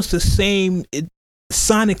sounds the same.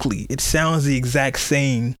 Sonically, it sounds the exact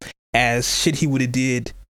same as shit he would have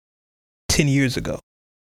did 10 years ago.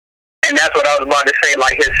 And that's what I was about to say.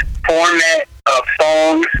 Like, his format of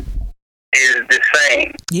songs is the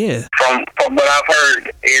same. Yeah. From what I've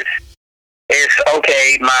heard, it's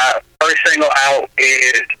okay. My first single out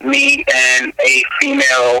is me and a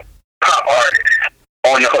female pop artist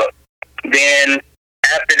on the hook. Then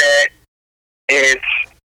after that, it's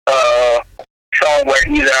a song where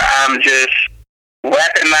either I'm just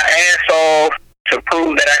rapping my ass off to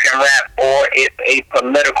prove that I can rap, or it's a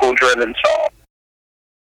political driven song.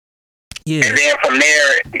 Yeah. And then from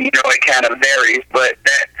there, it kind of varies, but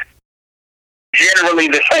that's generally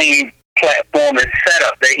the same platform and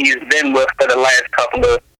setup that he's been with for the last couple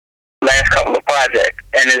of projects,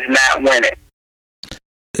 and is not winning.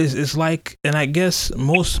 It's like, and I guess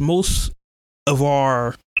most of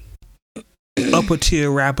our upper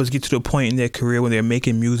tier rappers get to the point in their career when they're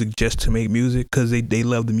making music just to make music because they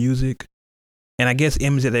love the music. And I guess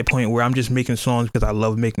M is at that point where I'm just making songs because I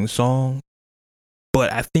love making songs.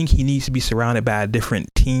 But I think he needs to be surrounded by a different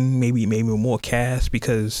team, maybe more cast,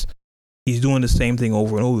 because he's doing the same thing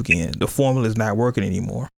over and over again. The formula is not working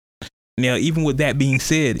anymore. Now, even with that being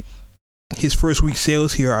said, his first week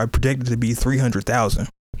sales here are projected to be 300,000.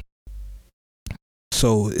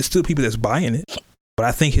 So it's still people that's buying it. But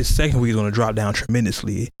I think his second week is going to drop down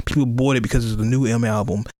tremendously. People bought it because it's the new M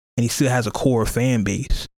album, and he still has a core fan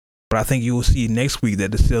base. But I think you'll see next week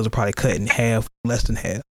that the sales are probably cut in half, less than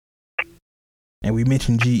half. And we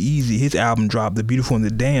mentioned G-Eazy, his album dropped, The Beautiful and the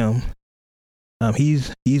Damn.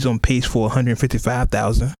 He's on pace for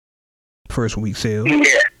 155,000 first week sales.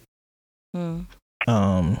 Yeah.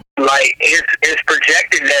 Like, it's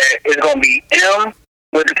projected that it's gonna be M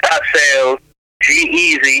with the top sales,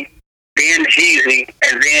 G-Eazy, then Jeezy,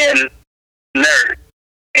 and then Nerd.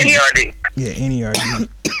 NERD. Yeah, NERD.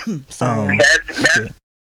 That's out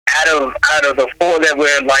of the four that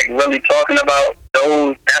we're like really talking about.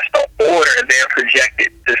 That's the order they're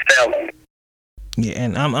projected to sell in. Yeah,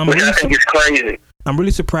 and I'm which really, I think is crazy. I'm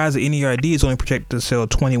really surprised that NERD is only projected to sell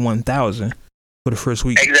 21,000 for the first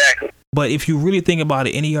week. Exactly. But if you really think about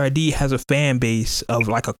it, NERD has a fan base of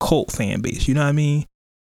like a cult fan base. You know what I mean?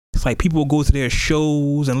 It's like people go to their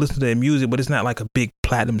shows and listen to their music, but it's not like a big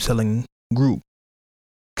platinum selling group.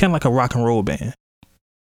 Kind of like a rock and roll band.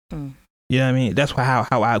 Mm. You know what I mean? That's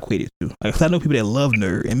how I equate it to. Like, 'cause I know people that love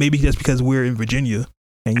Nerd, and maybe that's because we're in Virginia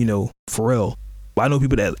and, you know, Pharrell. But I know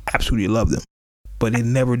people that absolutely love them, but they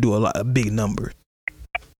never do a big number.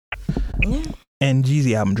 Yeah. And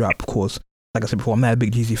Jeezy album dropped, of course. Like I said before, I'm not a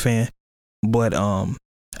big Jeezy fan, but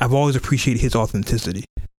I've always appreciated his authenticity.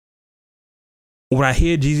 When I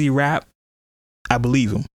hear Jeezy rap, I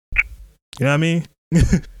believe him. You know what I mean?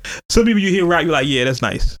 Some people you hear rap, you're like, yeah, that's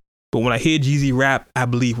nice. But when I hear Jeezy rap, I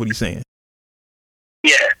believe what he's saying.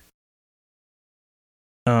 Yeah.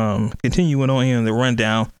 Continuing on here in the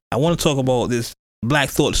rundown, I want to talk about this Black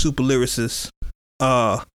Thought super lyricist.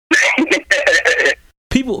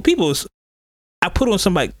 People. I put on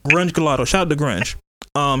somebody, Grunge Gelato. Shout out to Grunge.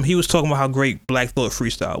 He was talking about how great Black Thought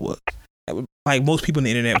freestyle was. Like most people on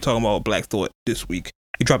the internet were talking about Black Thought this week.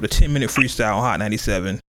 He dropped a 10-minute freestyle on Hot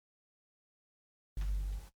 97,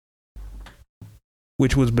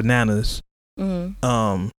 which was bananas.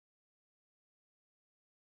 Mm-hmm.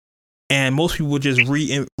 And most people would just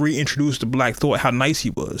reintroduce the Black Thought, how nice he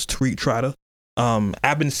was, Tariq Trotter.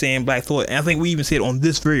 I've been saying Black Thought, and I think we even said on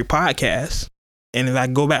this very podcast. And if I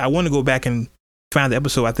go back, I want to go back and find the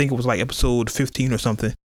episode. I think it was like episode 15 or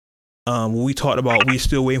something. When we talked about we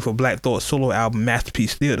still waiting for Black Thought's solo album,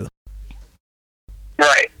 Masterpiece Theater.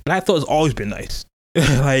 Right. Black Thought has always been nice.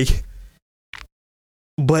 Like,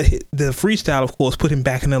 but the freestyle, of course, put him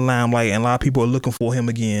back in the limelight, and a lot of people are looking for him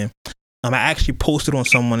again. I actually posted on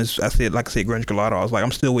someone, I said, Grunge Gelato, I was like,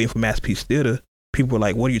 I'm still waiting for Masterpiece Theater. People were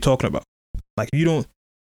like, what are you talking about? Like, you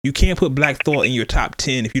can't put Black Thought in your top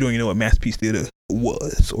 10 if you don't even know what Masterpiece Theater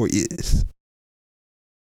was or is.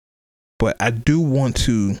 But I do want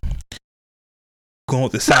to go on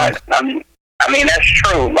with the sound. I mean, that's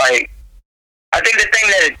true. Like, I think the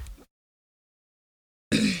thing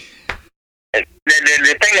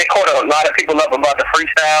the thing that caught a lot of people up about the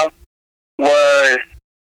freestyle was,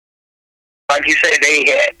 like you said,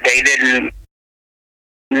 they didn't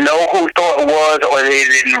know who Thought was, or they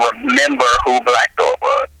didn't remember who Black Thought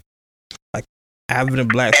was. Like, I've been a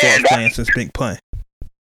Black Thought fan since Big Pun.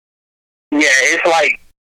 Yeah, it's like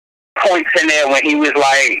points in there when he was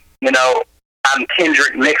like, you know, I'm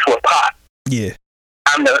Kendrick mixed with Pop. Yeah.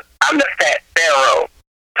 I'm the Fat Pharaoh,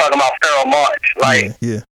 talking about Pharaoh March. Like,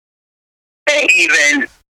 yeah. He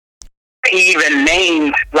even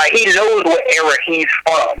named, like, he knows what era he's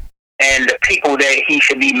from and the people that he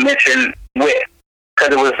should be mentioned with.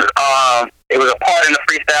 Because it was a part in the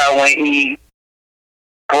freestyle when he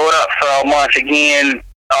brought up Pharaoh March again,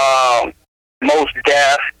 Mos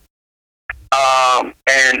Def,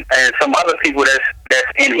 and some other people that's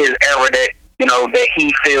in his era that, you know, that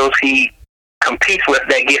he feels he competes with,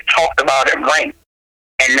 that get talked about and ranked,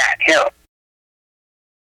 and not him.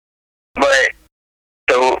 But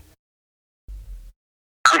so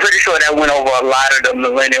I'm pretty sure that went over a lot of the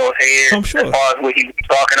millennials' heads. I'm sure. As far as what he was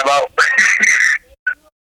talking about.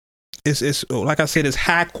 It's like I said, it's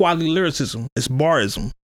high quality lyricism. It's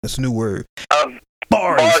barism. That's a new word. Barism.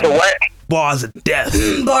 Bars of what? Bars of death.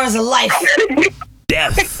 Bars of life.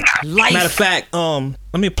 Death. Life. Matter of fact,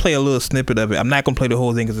 let me play a little snippet of it. I'm not gonna play the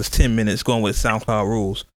whole thing because it's 10 minutes going with SoundCloud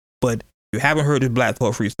rules. But if you haven't heard this Black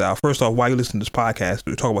Thought freestyle, first off, why you listen to this podcast?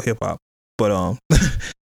 We talk about hip hop. But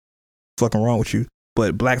fucking wrong with you.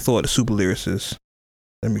 But Black Thought, the super lyricist.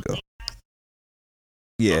 Let me go.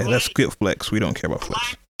 Yeah, that's Skip Flex. We don't care about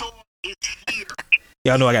Flex.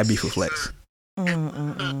 Y'all know I got beef with Flex.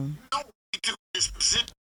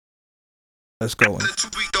 Let's go.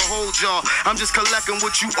 I'm just collecting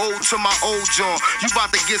what you owe to my old John. You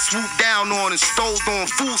about to get swooped down on and stole on.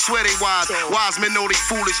 Fools swear they wise. Wise men know they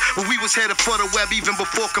foolish. But we was headed for the web even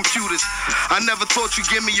before computers. I never thought you'd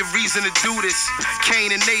give me a reason to do this.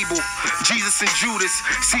 Cain and Abel, Jesus and Judas,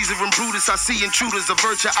 Caesar and Brutus. I see intruders,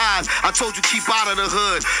 avert your eyes. I told you keep out of the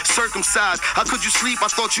hood. Circumcised. How could you sleep?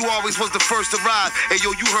 I thought you always was the first to ride. Hey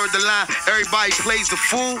yo, you heard the line. Everybody plays the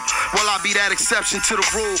fool. Well, I'll be that exception to the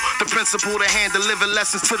rule. The principle to hand deliver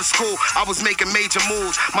lessons to the the school, I was making major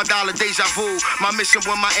moves. My dollar deja vu. My mission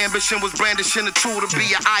when my ambition was brandishing a tool to be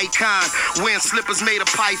an icon. Wearing slippers made of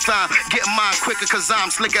python. Getting mine quicker cause I'm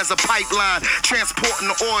slick as a pipeline. Transporting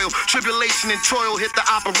the oil. Tribulation and toil hit the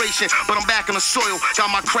operation. But I'm back in the soil. Got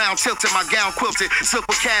my crown tilted, my gown quilted. Silk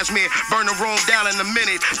with cashmere. Burn the room down in a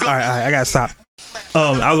minute. All right, I gotta stop. I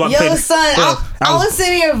was about to Yo, say, son, I was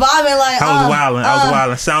sitting here vibing like I was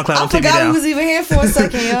wilding. SoundCloud don't take me I forgot down. we was even here for a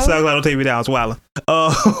second, yo. SoundCloud don't take me down. I was wilding.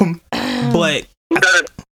 But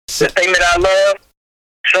The thing that I love,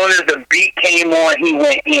 as soon as the beat came on, he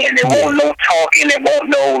went in. There won't no talking. There won't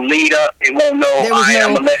no lead up. It won't no. There was I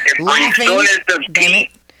am no a let it breathe. As laughing. soon as the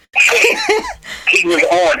beat, he was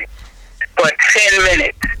on it for 10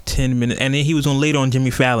 minutes. 10 minutes, and then he was on later on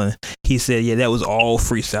Jimmy Fallon. He said, "Yeah, that was all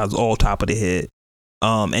freestyles, all top of the head."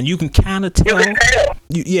 And you can kind of tell. You can tell.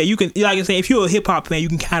 You can. Like I say, if you're a hip hop fan, you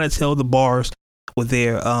can kind of tell the bars were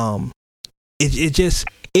there.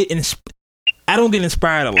 I don't get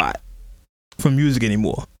inspired a lot from music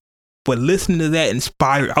anymore, but listening to that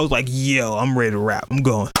inspired. I was like, "Yo, I'm ready to rap. I'm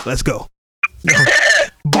going. Let's go."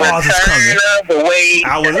 Bars is coming.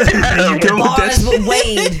 I was Bars with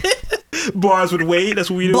Wade. Bars with Wade.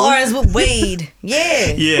 That's what we do. Bars with Wade.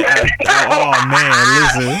 Yeah. Yeah. Oh man,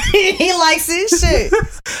 listen. He likes his shit.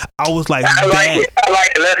 I was like, I like it.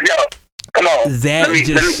 Let's go. Come on. That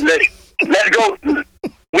let's go.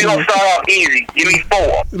 We gonna start off easy. Give me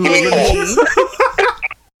 4.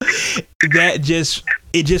 That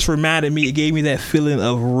just reminded me. It gave me that feeling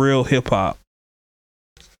of real hip hop.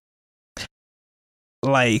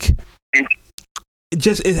 Like, I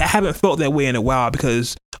haven't felt that way in a while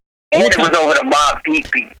because. And it was over the Mobb Deep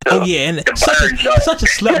beat. Oh yeah, and such a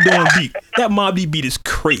slept on beat. That Mobb Deep beat is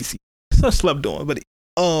crazy. Such slept on, but it's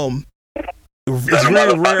very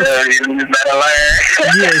rare.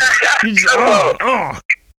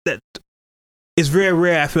 It's very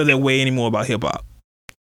rare I feel that way anymore about hip hop.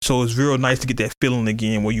 So it's real nice to get that feeling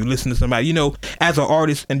again when you listen to somebody. You know, as an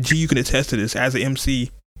artist, and G, you can attest to this, as an MC,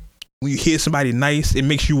 when you hear somebody nice, it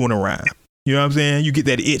makes you want to rhyme. You know what I'm saying? You get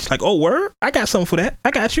that itch, like, oh, word, I got something for that. I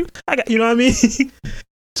got you. You know what I mean?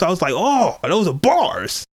 So I was like, oh, those are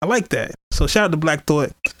bars. I like that. So shout out to Black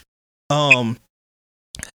Thought.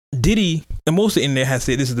 Diddy, and most of the internet has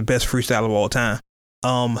said this is the best freestyle of all time.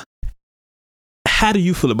 How do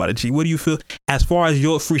you feel about it, G? What do you feel as far as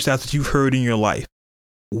your freestyles that you've heard in your life?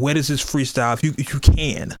 Where does this freestyle, if you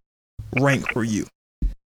can, rank for you?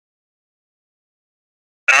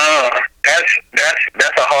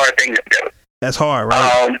 That's a hard thing to do. That's hard,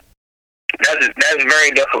 right? That's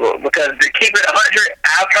very difficult because to keep it 100,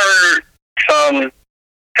 I've heard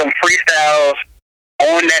some freestyles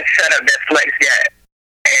on that setup that Flex got,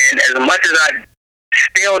 and as much as I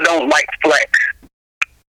still don't like Flex,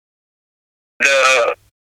 the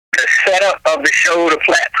setup of the show, the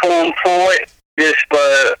platform for it, just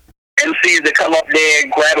for MCs to come up there,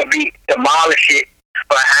 grab a beat, demolish it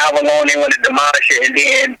for however long they want to demolish it, and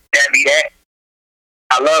then that be that.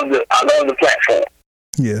 I love the platform.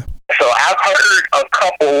 Yeah. So I've heard a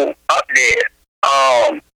couple up there.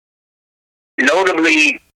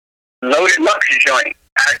 Notably, Loaded Lux's joint.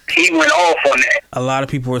 He went off on that. A lot of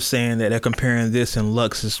people are saying that they're comparing this and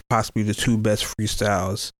Lux as possibly the two best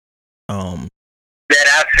freestyles. That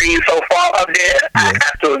I've seen so far up there. Yeah. I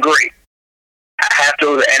have to agree.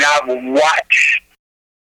 And I've watched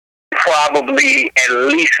probably at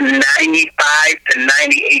least 95 to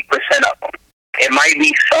 98% of them. It might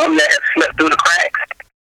be some that have slipped through the cracks,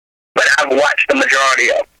 but I've watched the majority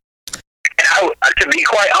of them. And to be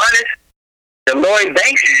quite honest, the Lloyd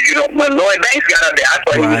Banks, when Lloyd Banks got up there, I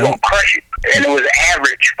thought he was going to crush it. And it was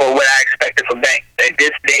average for what I expected from Banks. At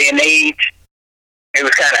this day and age, it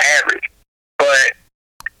was kind of average. But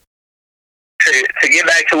to get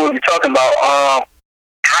back to what we're talking about,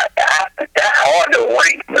 that's hard to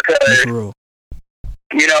rank because,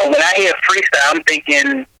 when I hear freestyle, I'm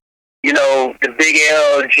thinking, the Big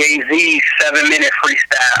L, Jay-Z 7-minute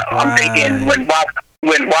freestyle. I'm thinking when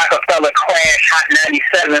Rockefeller crashed Hot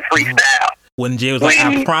 97 freestyle. When Jay was like,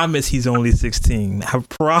 I promise he's only 16. I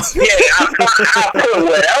promise. Yeah, I put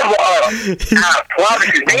whatever up. I promise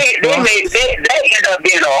you. They ended up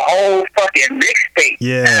being a whole fucking mixtape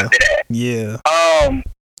after that. Yeah.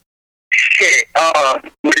 Shit.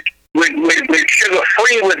 When Sugar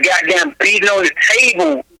Free was goddamn beating on the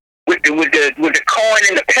table with the coin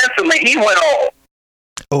and the pencil, and he went off.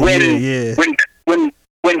 Oh, yeah.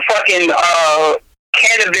 When fucking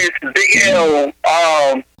Cannabis, Big L,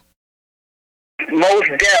 Mos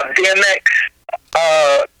Def, DMX,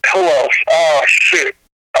 who else? Oh shit.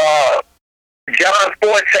 John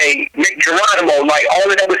Forte, Nick Geronimo, like all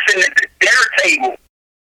of them was sitting at the dinner table.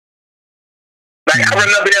 Like, I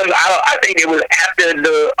remember them, I think it was after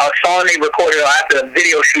a song they recorded or after a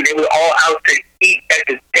video shoot, they were all out to eat at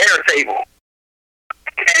the dinner table.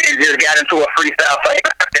 And it just got into a freestyle fight.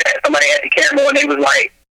 Somebody had the camera and they was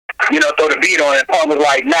like, throw the beat on it. Pump was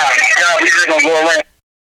like, nah, we just gonna go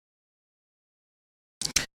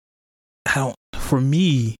around. For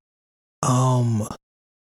me,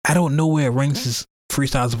 I don't know where it ranks as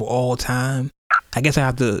freestyles of all time. I guess I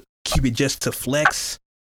have to keep it just to Flex.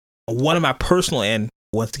 One of my personal, and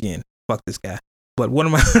once again, fuck this guy, but one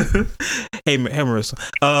of my hey Marissa,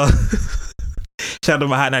 shout out to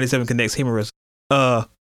my Hot 97 Connects. Hey Marissa,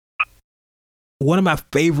 one of my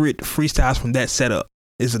favorite freestyles from that setup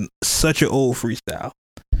is such an old freestyle,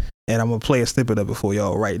 and I'm gonna play a snippet of it for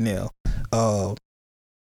y'all right now. I'm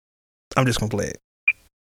just gonna play it.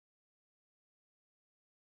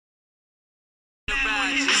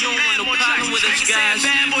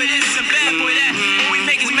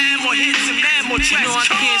 You know I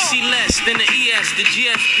can't see less than the ES, the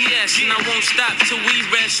GSPS, and I won't stop till we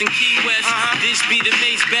rest in Key West. This be the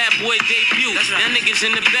Mace Bad Boy debut. Y'all niggas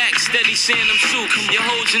in the back, steady saying I'm suit. Your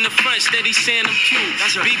hoes in the front, steady saying I'm cute.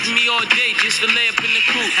 Beefing me all day just to lay up in the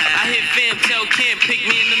coupe. I hit fam, tell Cam, pick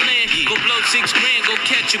me in the land. Go blow $6 grand, go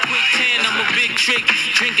catch a quick tan. I'm a big trick,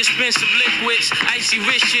 drink expensive liquids. Icy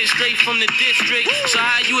rich shit straight from the district. So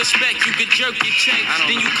how you expect you could jerk your check?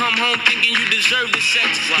 Then you come home thinking you deserve the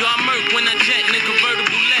sex. Yo, I murk when I jet in a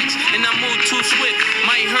convertible Lex, and I move too swift,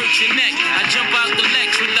 might hurt your neck. I jump out the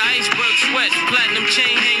Lex with the iceberg sweat. Platinum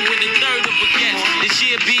chain hang with a third of a guess. This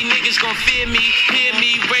year be niggas gon' fear me, hear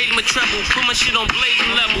me, raid my treble, put my shit on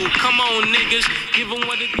blazing level. Come on niggas, give them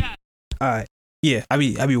what it got. Alright, yeah, I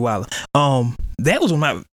be wildin'. That was one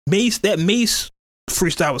of my Mace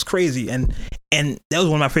freestyle was crazy, and that was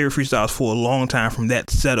one of my favorite freestyles for a long time from that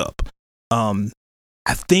setup.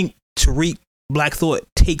 I think Tariq Black Thought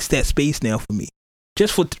takes that space now for me.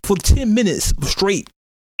 Just for 10 minutes of straight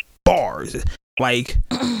bars. Like,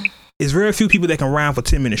 there's very few people that can rhyme for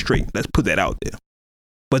 10 minutes straight. Let's put that out there.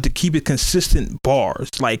 But to keep it consistent bars.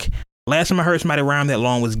 Like, last time I heard somebody rhyme that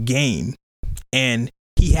long was Game. And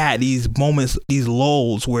he had these moments, these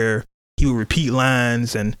lulls where he would repeat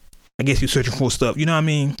lines and I guess he was searching for stuff. You know what I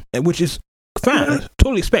mean? Which is fine.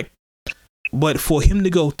 Totally expect. But for him to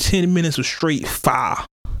go 10 minutes of straight fire.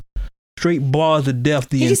 Straight bars of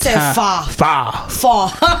death. He said fire.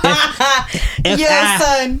 Yeah,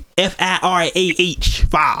 son. FIRAH.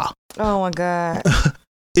 Fire. Oh my God.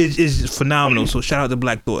 It's phenomenal. So shout out to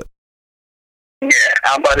Black Thought. Yeah,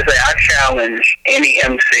 I'm about to say I challenge any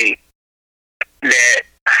MC that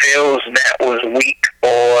feels that was weak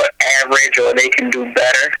or average or they can do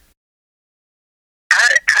better. I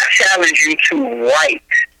challenge you to write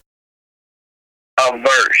a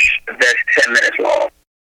verse that's 10 minutes long.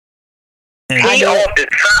 He off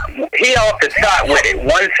the top with it,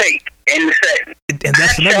 one take in the set. And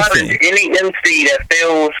that's another thing. Any MC that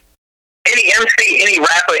feels, any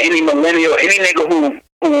rapper, any millennial, any nigga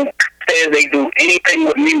who says they do anything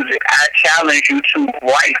with music, I challenge you to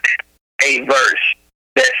write a verse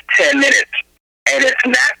that's 10 minutes and it's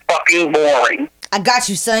not fucking boring. I got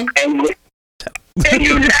you, son. And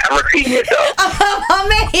you not repeating yourself.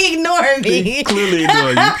 I'm ignoring me. Clearly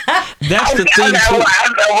ignoring you. That's the thing.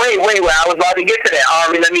 Wait. I was about to get to that.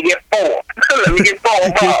 Ari, let me get 4. Let me get 4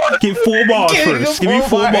 bars. Get 4 bars first. Give me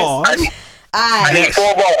 4 bars. I need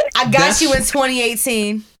 4 bars. I got you in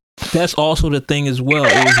 2018. That's also the thing as well.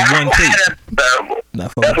 It was one take. That's terrible.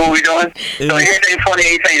 That's what we doing. So everything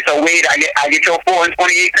 2018. So wait, I get your 4 in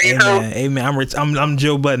 2018 too. Hey man, I'm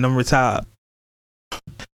Joe Budden. I'm retired.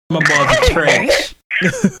 My balls are trash.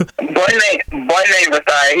 Boy name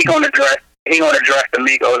retired. He gonna address the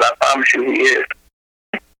Migos. I promise you, he is.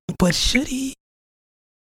 But should he?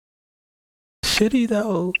 Should he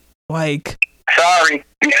though? Like. Sorry.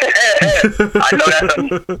 I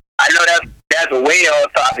know that's way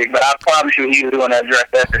off topic, but I promise you, he's gonna address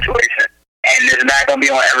that situation, and it's not gonna be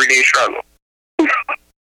on everyday struggle.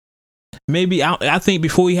 Maybe I think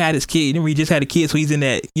before he had his kid, he just had a kid, so he's in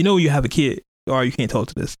that. You know, you have a kid. Or you can't talk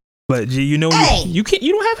to this, but G, you know, hey, you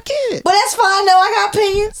don't have a kid. But that's fine. No, I got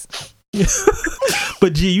opinions.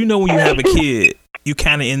 But G, you know, when you have a kid, you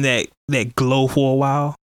kind of in that glow for a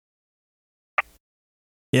while.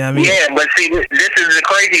 Yeah, I mean, yeah, but see, this is the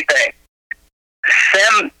crazy thing.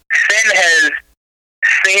 Sin has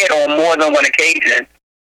said on more than one occasion.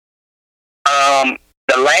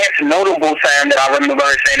 The last notable time that I remember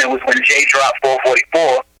her saying it was when Jay dropped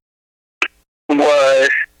 444. Was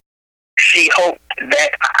she hoped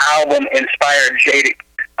that album inspired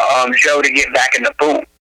Joe to get back in the booth.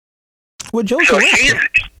 Well, Joe's so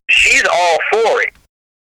she's all for it.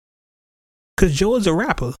 Because Joe is a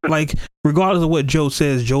rapper. Like, regardless of what Joe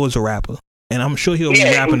says, Joe is a rapper. And I'm sure he'll be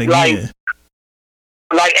rapping again.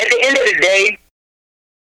 Like, at the end of the day,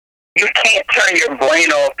 you can't turn your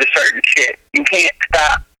brain off to certain shit. You can't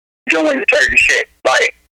stop doing certain shit.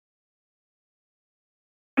 Like,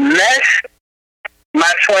 Mesh,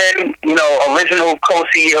 my twin, original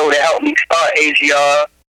co-CEO that helped me start AGR,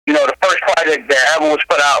 the first project that ever was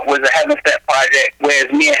put out was a Heaven Step project,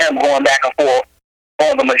 whereas me and him going back and forth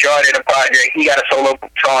on the majority of the project. He got a solo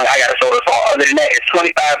song, I got a solo song. Other than that, it's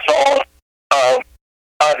 25 songs of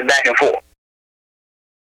us back and forth.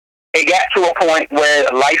 It got to a point where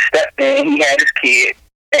life stepped in, he had his kid,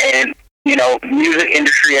 and, music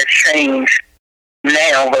industry has changed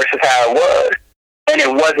now versus how it was. And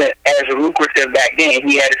it wasn't as lucrative back then.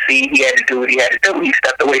 He had to see, he had to do what he had to do. He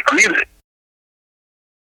stepped away from music.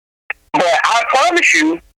 But I promise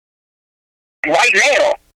you, right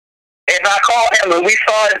now, if I call him and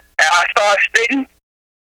I start spitting,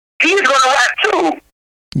 he's gonna rap too.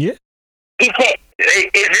 Yeah. He can't.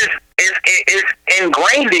 It's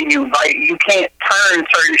ingrained in you. Like, you can't turn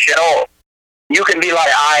certain shit off. You can be like,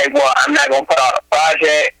 all right, well, I'm not gonna put out a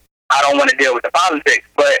project. I don't want to deal with the politics.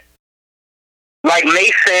 But like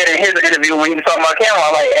Mace said in his interview when he was talking about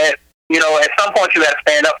Cameron, like, at some point you got to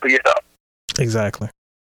stand up for yourself. Exactly.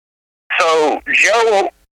 So Joe,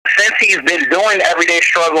 since he's been doing the everyday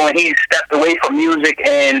struggle and he's stepped away from music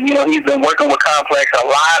and he's been working with Complex, a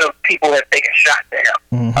lot of people have taken shots at him.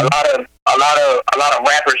 Mm-hmm. A lot of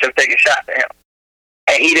rappers have taken shots at him,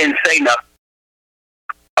 and he didn't say nothing.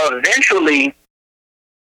 Eventually,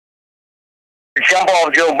 Jump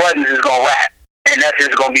Off Joe Buttons is gonna rap, and that's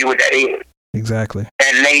just gonna be what that is. Exactly.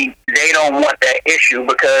 And they don't want that issue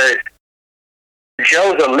because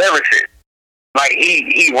Joe's a lyricist. Like,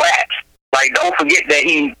 he raps. Like, don't forget that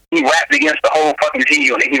he rapped against the whole fucking G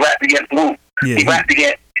Unit. He rapped against Wu. Yeah, he rapped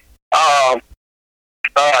against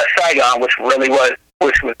Saigon, which was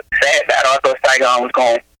sad battle. I thought Saigon was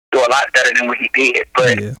going to do a lot better than what he did.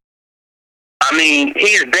 But, yeah. I mean,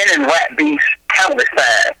 he's been in rap beefs countless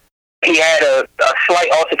times. He had a slight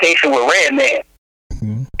altercation with Redman.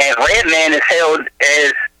 Mm-hmm. And Redman is held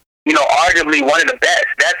as, arguably one of the best.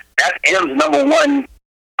 That's M's number one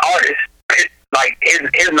artist. Like,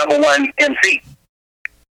 his number one MC.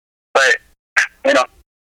 But, it's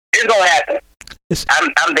gonna happen.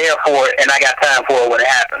 I'm there for it, and I got time for it when it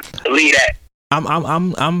happens. Believe that.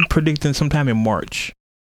 I'm predicting sometime in March.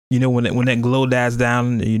 When that glow dies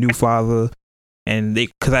down, your new father, and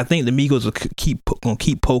because I think the Migos are gonna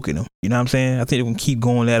keep poking him. You know what I'm saying? I think they're gonna keep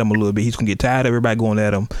going at him a little bit. He's gonna get tired of everybody going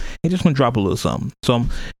at him. He's just gonna drop a little something. So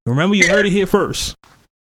remember, you heard it here first.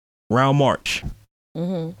 Around March.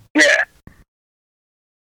 Mm-hmm. Yeah.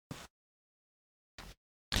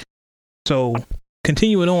 So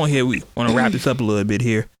continuing on here, we want to wrap this up a little bit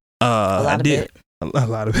here. A lot of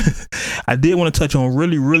it. I did want to touch on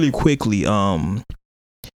really, really quickly.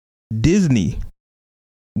 Disney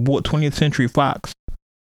bought 20th Century Fox,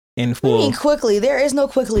 and What do you mean quickly? There is no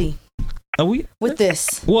quickly are we with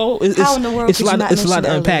this. Well, How in the world it's a could you lot. not It's a lot to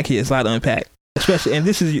mention unpack here. It's a lot to unpack, especially. And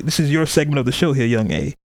this is your segment of the show here, Young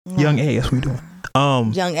A. Young A, that's what we doing.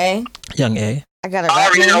 Young A. Young A. I got a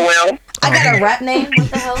rap name. I got a rap name. What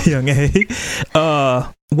the hell? Young A.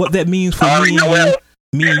 What that means for me and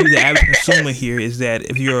you, the average consumer here, is that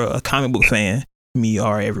if you're a comic book fan, me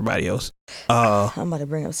or everybody else, I'm about to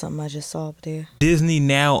bring up something I just saw up there. Disney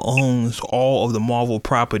now owns all of the Marvel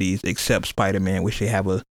properties except Spider-Man, which they have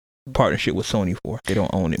a partnership with Sony for. They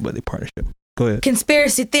don't own it, but they partnership. Go ahead.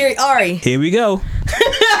 Conspiracy theory, Ari. Here we go.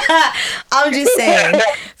 I'm just saying,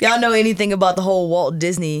 if y'all know anything about the whole Walt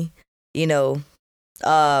Disney, if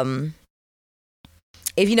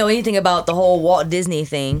you know anything about the whole Walt Disney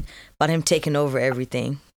thing, about him taking over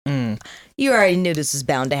everything, you already knew this was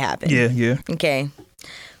bound to happen. Yeah. Okay.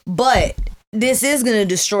 But this is going to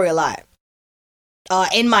destroy a lot.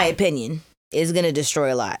 In my opinion, it's going to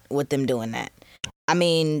destroy a lot with them doing that. I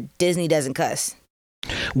mean, Disney doesn't cuss.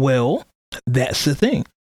 Well, that's the thing.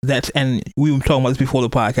 And we were talking about this before the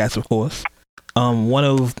podcast, of course. One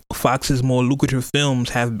of Fox's more lucrative films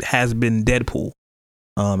has been Deadpool.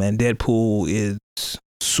 And Deadpool is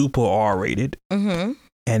super R-rated. Mm-hmm.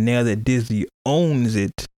 And now that Disney owns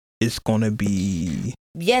it, it's going to be...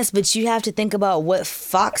 Yes, but you have to think about what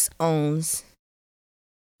Fox owns.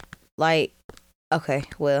 Like, okay,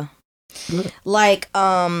 well... Like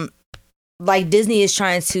Disney is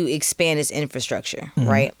trying to expand its infrastructure,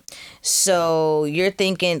 right? So you're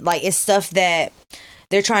thinking, like, it's stuff that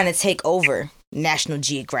they're trying to take over. National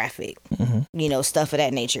Geographic, stuff of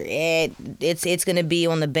that nature. It's going to be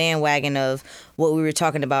on the bandwagon of what we were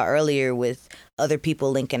talking about earlier with other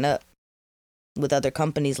people linking up. with other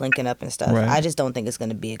companies linking up and stuff. Right. I just don't think it's going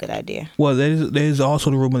to be a good idea. Well, there's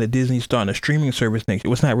also the rumor that Disney's starting a streaming service next year.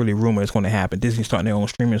 Well, it's not really a rumor; it's going to happen. Disney's starting their own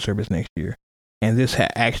streaming service next year, and this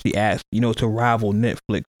actually asks, to rival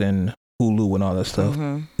Netflix and Hulu and all that stuff.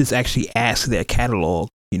 Mhm. This actually adds to their catalog.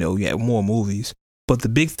 You have more movies. But the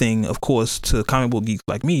big thing, of course, to comic book geeks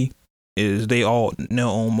like me, is they all now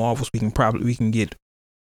own Marvel, so we can get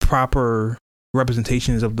proper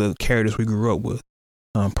representations of the characters we grew up with.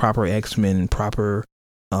 Proper X-Men, proper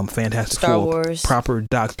Fantastic Star Four, Wars. proper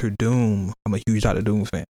Doctor Doom. I'm a huge Doctor Doom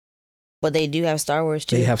fan. But they do have Star Wars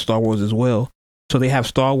too. They have Star Wars as well. So they have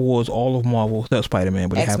Star Wars, all of Marvel, except Spider-Man,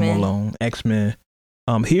 but they have them X-Men. alone. X-Men.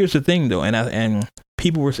 Here's the thing though, and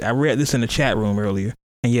people were, I read this in the chat room earlier,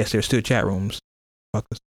 and yes, there's still chat rooms.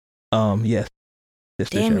 Fuckers. Yes. There's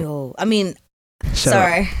still Damn chat rooms. you. I mean, Shut up.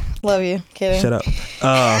 sorry. Love you. Kidding. Shut up.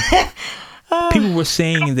 People were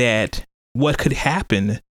saying that what could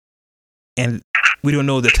happen, and we don't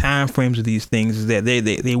know the time frames of these things, is that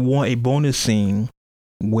they want a bonus scene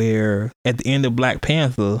where at the end of Black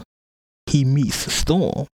Panther he meets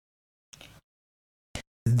Storm.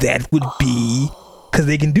 That would be, because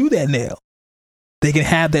they can do that now. They can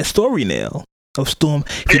have that story now of Storm.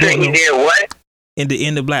 If You think he did what? in the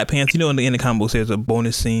end of Black Panther, in the end of comic books, there's a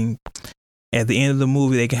bonus scene at the end of the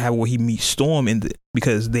movie. They can have where he meets Storm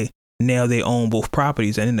because they own both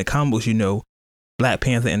properties, and in the comic books, Black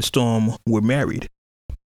Panther and Storm were married.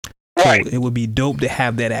 Right. So it would be dope to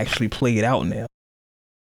have that actually played out now.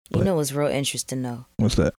 You know what's real interesting though?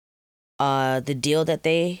 What's that? The deal that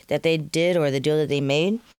they did, or the deal that they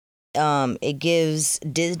made, it gives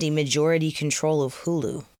Disney majority control of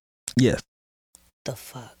Hulu. Yes, The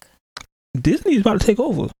fuck? Disney's about to take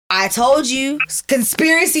over. I told you,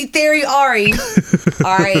 conspiracy theory, Ari.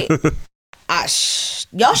 All right,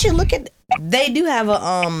 y'all should look at. They do have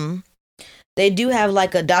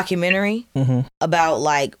like a documentary Mm-hmm. about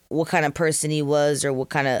like what kind of person he was, or what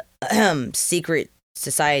kind of secret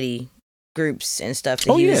society groups and stuff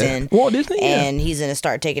that he was in. Walt Disney. And he's gonna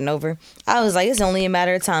start taking over. I was like, it's only a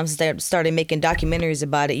matter of time since they started making documentaries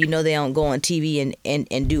about it. They don't go on TV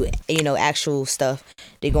and do actual stuff.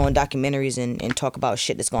 They go on documentaries and talk about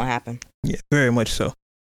shit that's gonna happen. Yeah, very much so.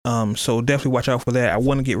 So definitely watch out for that. I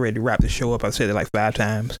want to get ready to wrap the show up. I've said it like 5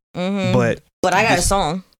 times, Mm-hmm. but I got a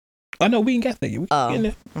song. I know we ain't got that yet. We Oh. getting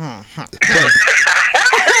there.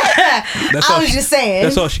 That's I all was she- just saying.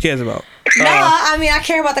 That's all she cares about. No, I mean I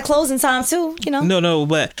care about the closing time too. No,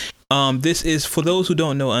 but this is for those who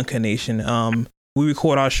don't know Uncut Nation. We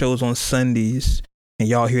record our shows on Sundays, and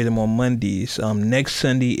y'all hear them on Mondays. Next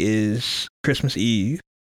Sunday is Christmas Eve,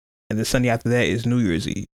 and the Sunday after that is New Year's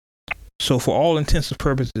Eve. So for all intents and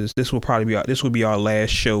purposes, this will be our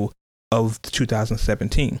last show of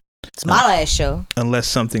 2017, It's my last show unless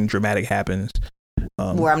something dramatic happens.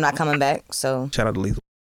 where I'm not coming back. So Shout out to Lethal.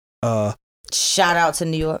 shout out to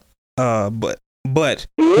New York. But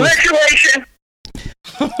Congratulations.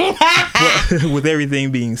 with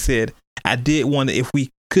everything being said, I did wonder if we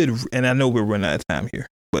could, and I know we're running out of time here,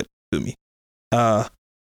 but do me.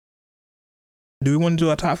 Do we want to do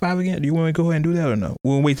our top 5 again? Do you want to go ahead and do that or no?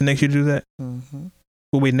 We'll wait till next year to do that. Mm-hmm.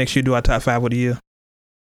 We'll wait next year to do our top 5 of the year.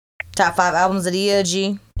 Top 5 albums of the year,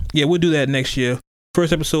 G. Yeah, we'll do that next year.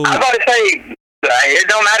 First episode. I'm about to say, it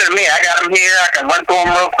don't matter to me. I got them here. I can run through them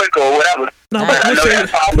real quick or whatever. No, I but I let's know say that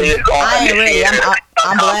probably is going I ain't to ready.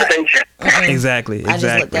 I'm black. conversation. exactly. I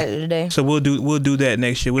just looked at it today. So we'll do that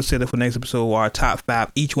next year. We'll set it for next episode. Our top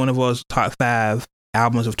 5, each one of us top 5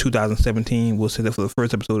 albums of 2017. We'll set it for the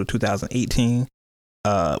first episode of 2018.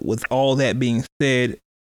 With all that being said,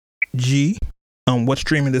 G, what's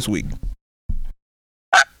streaming this week?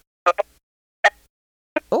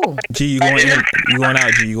 Oh, G, you going in? You going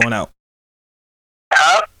out? G, you going out?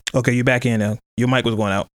 Huh? Okay, you back in now. Your mic was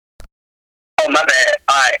going out. Oh, my bad.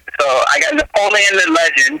 All right. So I got Napoleon the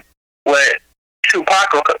Legend with Tupac.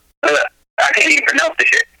 I can't even pronounce the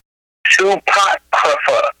shit. Tupac.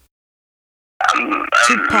 I'm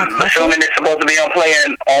assuming it's supposed to be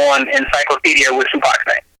playing on Encyclopedia with Tupac's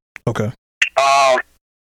name. Okay.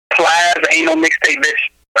 Plies Ain't No Mixtape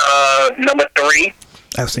Bitch, number 3.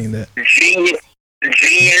 I've seen that.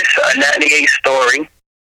 Genius, a 98 Story.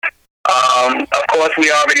 Of course,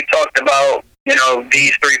 we already talked about,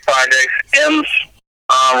 these 3 projects, M's,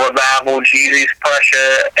 Revival, Jeezy's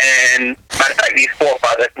Pressure, and matter of fact, these 4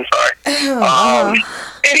 projects, I'm sorry.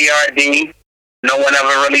 NERD, No One Ever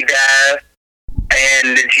Really Dies,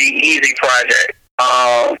 and the G-Eazy project.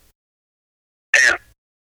 I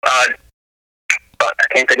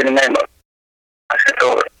can't think of the name of it. I skipped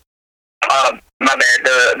over it. My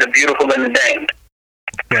bad, the Beautiful and the Damned.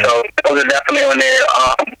 Right. So those are definitely on there.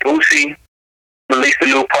 Boosie released a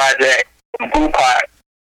new project. Bupac.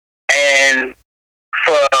 And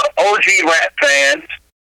for OG rap fans,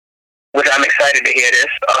 which I'm excited to hear this,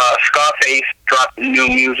 Scarface dropped new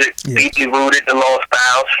music. Yes. Deeply Rooted, The Lost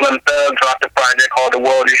Style. Slim Thug dropped a project called The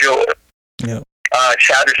World Is Yours. Yep.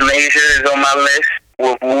 Childish Major is on my list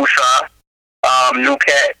with Woosah. New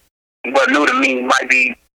Cat, but new to me, might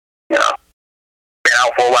be, been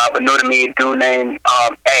out for a while, but new to me, a dude named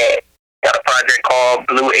Ad. Got a project called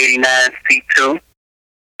Blue 89 C2.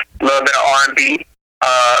 A little bit of R&B.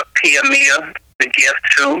 Pia Mia, The Gift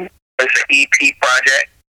 2. It's an EP project.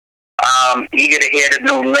 Eager to hear the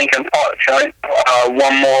new Linkin Park joint.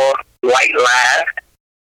 One More White Live.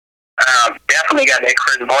 Definitely got that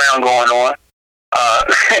Chris Brown going on.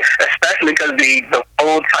 Especially because the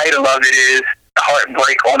full title of it is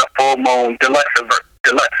Heartbreak on a Full Moon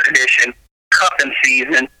Deluxe Edition, Cuffing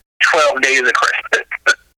Season, 12 Days of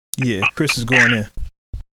Christmas. Yeah, Chris is going in.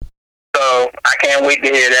 So I can't wait to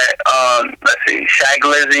hear that. Let's see, Shy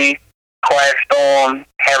Glizzy, Quiet Storm,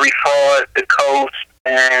 Harry Fraud, The Coast,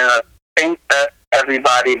 and I think that's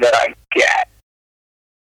everybody that I got.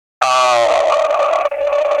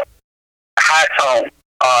 High Tone,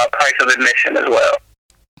 Price of Admission as well.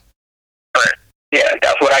 But yeah,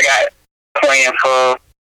 that's what I got playing for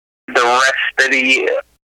the rest of the year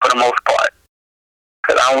for the most part.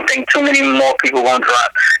 Because I don't think too many more people going to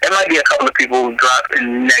drop. There might be a couple of people who drop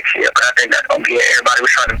in next year, but I think that's going to be it. Everybody was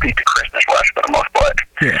trying to beat the Christmas rush for the most part.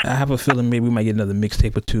 Yeah, I have a feeling maybe we might get another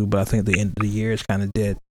mixtape or two, but I think the end of the year is kind of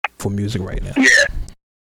dead for music right now. Yeah.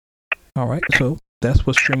 All right, so that's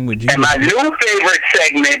what's streaming with G. And my new favorite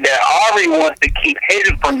segment that Ari wants to keep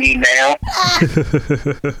hidden from me now.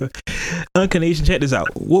 Uncanation, check this out.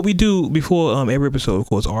 What we do before every episode, of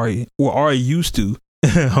course, Ari used to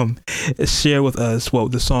share with us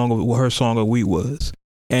what her song of the week was.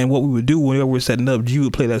 And what we would do whenever we're setting up, G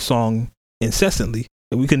would play that song incessantly,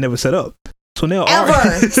 and we could never set up. So now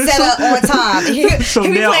Ever set up on time. He be So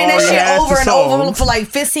playing now that Ari shit has over the and over songs. for like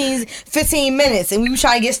 15 minutes, and we were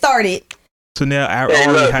trying to get started. So now Ari Hey,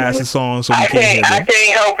 look, has the song, so we I can't hear can't them.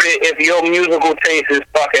 help it if your musical taste is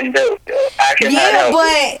fucking dope. I cannot Yeah, help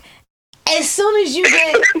it. but as soon as you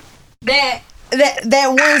get that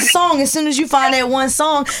one song, as soon as you find that one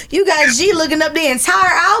song, you got G looking up the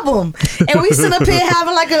entire album, and we sit up here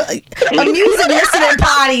having like a music listening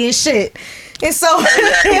party and shit. And so I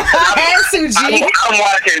had to, G. I'm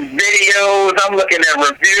watching videos. I'm looking at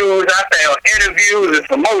reviews. I found interviews and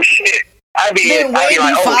some more shit. I be Then like,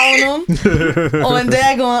 following shit. them on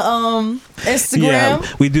daggone Instagram.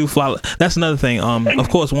 Yeah, we do follow. That's another thing. Of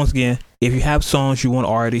course, once again, if you have songs you want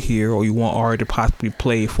Ari to hear or you want Ari to possibly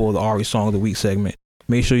play for the Ari Song of the Week segment,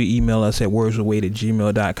 make sure you email us at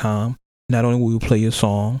wordswithwade@gmail.com. Not only will we play your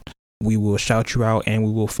song, we will shout you out and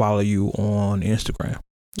we will follow you on Instagram.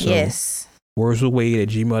 So, Yes.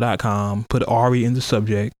 wordswithwade@gmail.com. Put Ari in the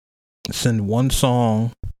subject. Send one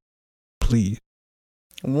song, please.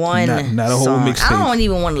 One Not a whole song. mixtape. I don't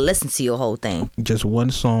even want to listen to your whole thing. Just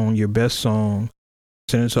one song, your best song.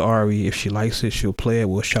 Send it to Ari. If she likes it, she'll play it.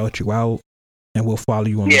 We'll shout you out, and we'll follow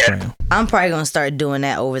you on the gram. I'm probably gonna start doing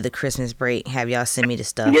that over the Christmas break. Have y'all send me the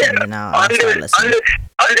stuff, Yeah, and then I'll start listening.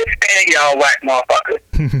 understand y'all whack motherfuckers.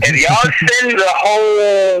 If y'all send the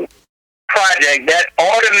whole project, that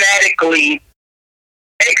automatically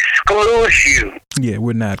excludes you Yeah,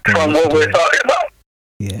 we're not going from to what do we're that. talking about.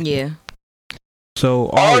 Yeah. Yeah. So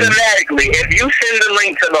Ari, Automatically, if you send the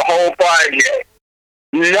link to the whole project,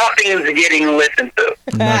 nothing's getting listened to.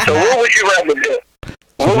 Nothing. So what would you rather do?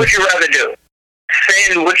 What would you rather do?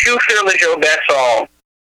 Send what you feel is your best song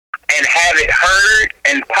and have it heard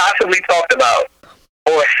and possibly talked about,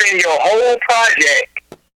 or send your whole project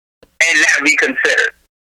and not be considered?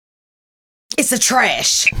 It's a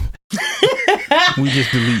trash. we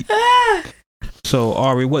just delete. So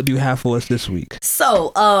Ari, what do you have for us this week?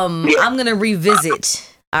 So, I'm gonna revisit.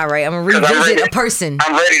 All right, I'm gonna 'Cause I'm revisit ready. a person.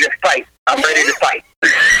 I'm ready to fight.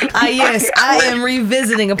 Yes, I am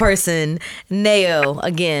revisiting a person, Neo,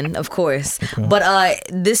 again, of course. But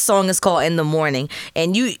this song is called "In the Morning,"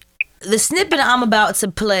 and the snippet I'm about to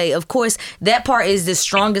play, of course, that part is the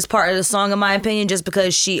strongest part of the song in my opinion, just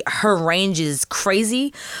because her range is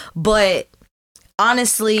crazy. But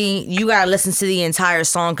honestly, you gotta listen to the entire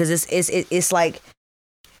song because it's like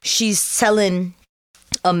she's telling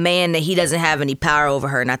a man that he doesn't have any power over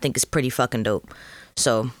her, and I think it's pretty fucking dope.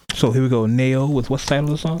 So here we go. Neo with what's the title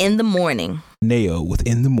of the song? "In the Morning." Neo with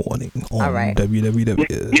 "In the Morning" on All right.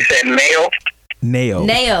 www. You said male?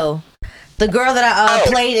 Neo, the girl that I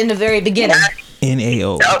played in the very beginning.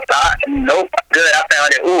 Nao. Nope. Good. I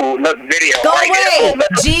found it. Ooh, look, video. Go right away, there.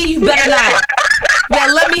 Ooh, G. You better not. Now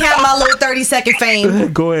let me have my little 30-second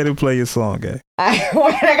fame. Go ahead and play your song, guy. I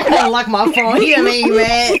gotta unlock my phone. You know what I mean,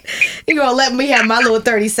 man? You gonna let me have my little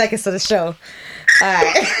 30 seconds of the show.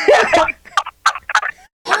 Alright.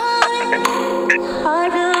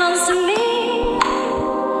 Heart belongs to me.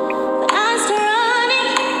 But I'm still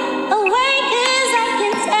running away 'cause I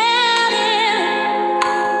can tell him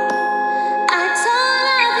I don't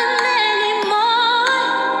love him anymore.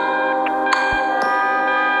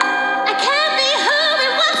 I can't be who he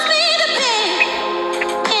wants me to be.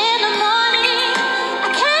 In the morning, I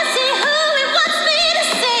can't see who he wants me to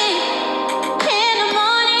see. In the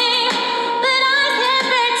morning, but I can't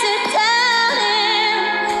bear to tell him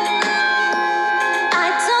I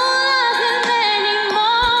don't love him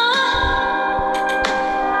anymore.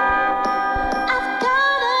 I've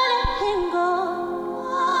gotta let him go.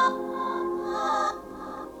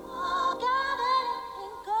 Gotta let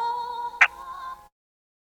him go.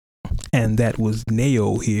 And that was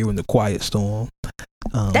Neo here in the Quiet Storm.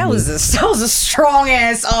 That was a strong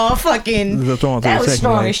ass fucking. That was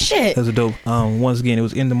strong as shit. That was a dope. Once again, it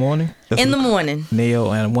was in the morning. In the morning.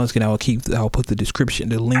 Neo, and once again, I'll put the description,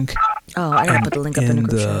 the link. Oh, I gotta put the link up in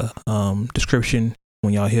the description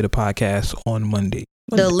when y'all hear the podcast on Monday.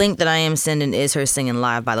 The link that I am sending is her singing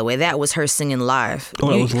live, by the way. That was her singing live.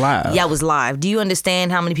 Oh, it was live? Yeah, it was live. Do you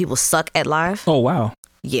understand how many people suck at live? Oh, wow.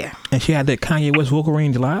 Yeah. And she had that Kanye West vocal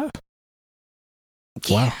range live?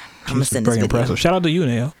 Yeah. Wow. I'm gonna send this video. Impressive. Shout out to you,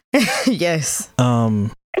 Neo. Yes. I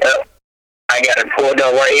got it pulled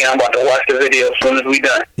up right here. I'm about to watch the video as soon as we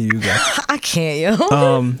done. Here you go. I can't, yo.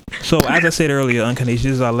 So as I said earlier, Unconditioned,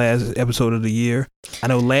 this is our last episode of the year. I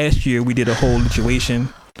know last year we did a whole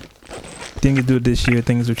situation. Didn't do it this year.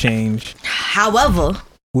 Things have changed. However,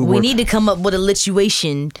 we need to come up with a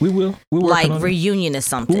lituation. We will. We're like on reunion or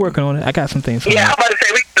something. We're working on it. I got some things. Yeah, I'm about to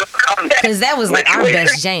say we can come back. Because that was like our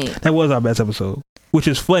best jam. That was our best episode. Which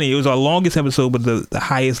is funny. It was our longest episode, but the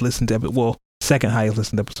highest listened episode. Well, second highest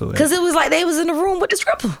listened episode. Because it was like they was in the room with the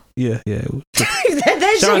stripper. Yeah, yeah. It was,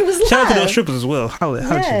 that shit was live. Shout out to those strippers as well. Holla,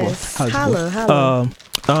 yes. holla.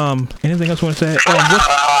 Anything else you want to say?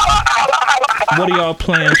 What are y'all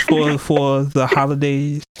plans for the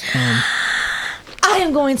holidays? I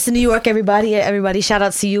am going to New York, everybody. Everybody, shout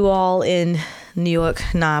out to you all in New York.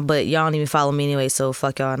 Nah, but y'all don't even follow me anyway, so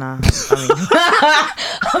fuck y'all. Nah.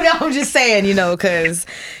 I mean, I'm just saying, because,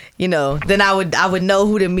 then I would know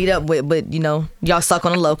who to meet up with. But, y'all suck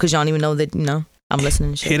on the low because y'all don't even know that, I'm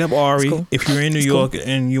listening to shit. Hit up Ari cool. if you're in New York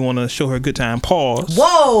and you want to show her a good time. Pause.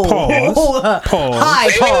 Whoa. Pause. Hi,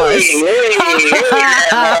 pause.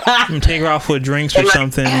 And take her out for drinks or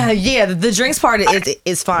something. Yeah, the drinks part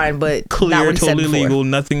is fine, but clear, not what totally legal,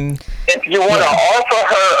 nothing. If you want to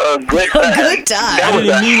offer her a good time. A good time. I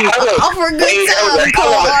didn't mean it. Offer a good time,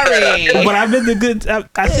 call Ari. But I meant the good.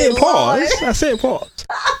 I said pause. I said pause.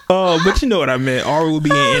 But you know what I meant. Ari will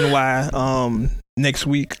be in NY next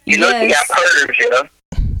week. You know she got purged,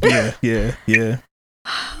 yeah.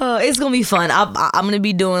 It's gonna be fun. I'm gonna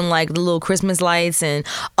be doing like the little Christmas lights, and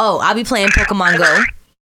I'll be playing Pokemon Go.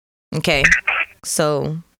 Okay,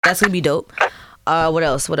 so that's gonna be dope. What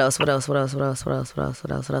else? Eating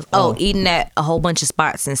at a whole bunch of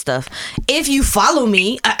spots and stuff. If you follow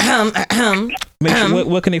me,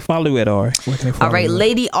 what can they follow you at, Ari? All right,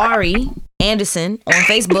 Lady Ari Anderson on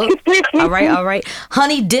Facebook. All right.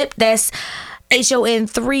 Honey Dip. That's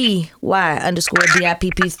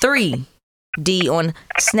HON3Y_DIPP3 D on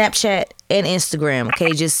Snapchat and Instagram.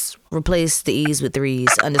 Okay, just replace the E's with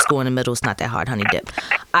 3's underscore in the middle. It's not that hard, Honey Dip.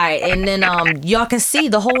 All right, and then y'all can see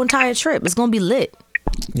the whole entire trip. It's gonna be lit.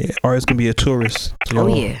 Yeah, or it's gonna be a tourist. So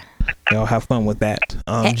y'all have fun with that.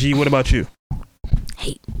 G, what about you?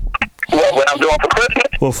 Hey, what I'm doing for Christmas?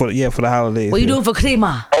 Well, for the holidays. What you doing for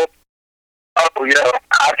Krima? I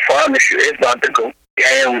promise you, it's about to go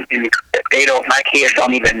down. My kids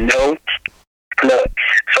don't even know. Look,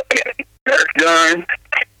 so I got nerf guns.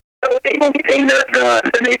 So they gonna be taking nerf guns,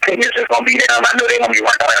 and they think it's just gonna be down. I know they gonna be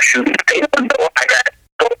running around shooting. They don't know I got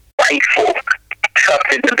a rifle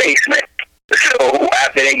tucked in the basement. So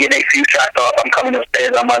after they get their few shots off, I'm coming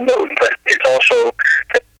upstairs on my nose. But it's also,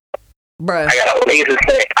 bruh, I got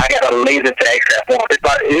a laser tag strap on.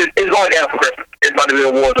 It's going down for Christmas. It's about to be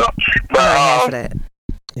a war zone. But for that.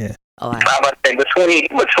 Yeah. I'm about to say between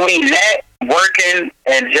that, working,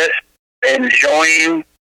 and just enjoying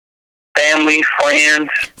family, friends.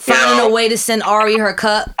 Finding a way to send Ari her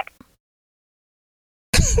cup.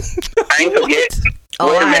 I ain't forget.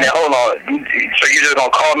 Wait a minute, hold on. So you just gonna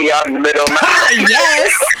call me out in the middle of the night?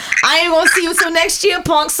 Yes. I ain't gonna see you till next year,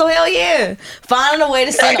 punk. So hell yeah. Finding a way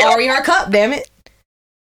to send Ari her cup, damn it.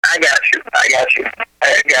 I got you.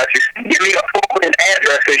 Give me a full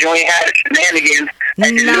address because you ain't had the shenanigans. At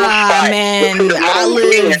the new Nah, spot. man. With the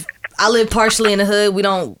most I live partially in the hood. We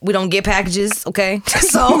don't get packages, okay?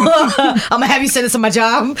 So I'm gonna have you send it to my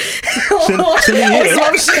job. Send me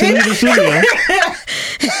Some shit. the studio.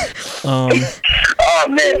 Oh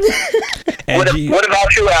man. And What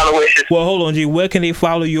about you, Aloysius? well, hold on, G. Where can they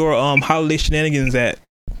follow your holiday shenanigans at?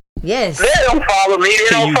 Yes. They don't follow me. They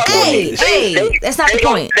don't follow me. Hey, that's not the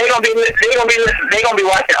point. They gonna be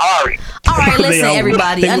watching Ari. All right, listen, They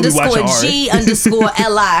everybody. gonna be watching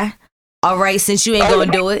 _G_LI. All right, since you ain't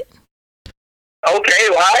gonna do it, Okay,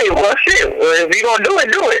 well, shit. Well, if you gonna do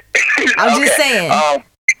it. I'm Okay. just saying.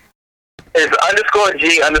 It's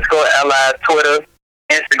 _G_LI, Twitter,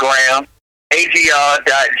 Instagram,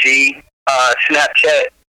 AGR.G, Snapchat,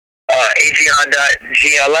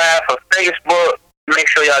 AGR.GLI for Facebook. Make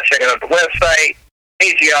sure y'all check out the website,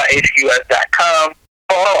 AGRHQS.com,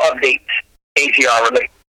 for all updates, AGR related.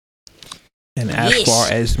 And as Yes. far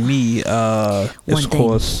as me, it's One of thing.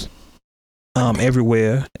 course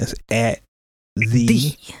everywhere. It's at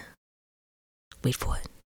the Wait for it.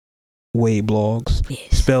 Wade Blogs.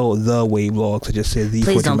 Yes. Spell the Wade Blogs. I just said the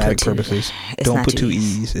Please for don't dramatic put two. purposes. It's Don't not put two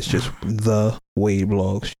E's. E's. It's just the Wade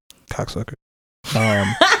Blogs. Cocksucker.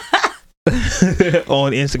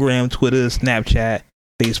 On Instagram, Twitter, Snapchat,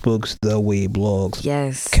 Facebook's the Wade Blogs.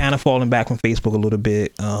 Yes. Kind of falling back from Facebook a little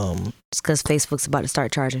bit. Just because Facebook's about to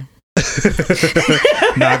start charging.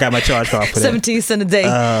 No, I got my charge card for that. 17 cents a day.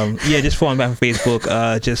 Yeah, just falling back from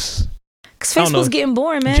Facebook. Just Because I don't know. Facebook's getting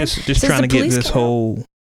boring, man. just Since trying the to get police this came out. whole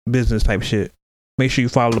business type shit. Make sure you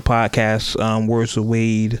follow the podcast, Words of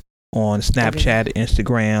Wade, on Snapchat,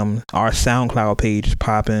 Instagram. Our SoundCloud page is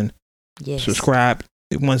popping. Yes. Subscribe.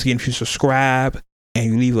 Once again, if you subscribe and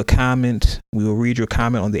you leave a comment, we will read your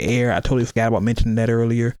comment on the air. I totally forgot about mentioning that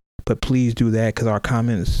earlier, but please do that because our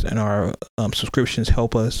comments and our subscriptions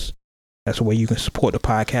help us. That's the way you can support the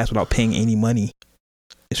podcast without paying any money.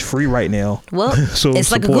 It's free right now. Well, So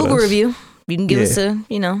it's like a support Google us. review. You can give Yeah. us a,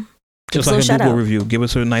 Just a like a shout Google out. review. Give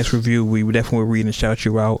us a nice review. We would definitely read and shout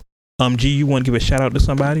you out. G, you want to give a shout out to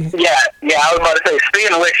somebody? Yeah, I was about to say,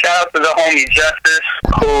 speaking of which, shout out to the homie Justice,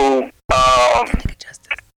 who,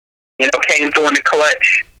 came through in the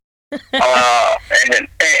clutch, and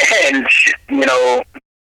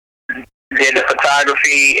did the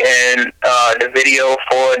photography and the video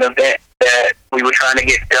for an event that we were trying to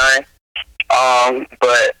get done,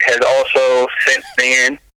 but has also since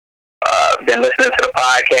then been listening to the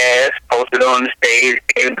podcast, posted on the stage,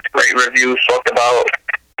 gave us great reviews, talked about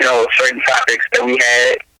certain topics that we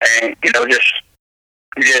had, and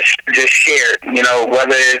just shared,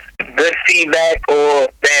 whether it's good feedback or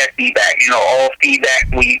bad feedback, all feedback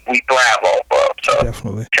we thrive off of. So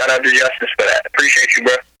Definitely. shout out to Justice for that. Appreciate you,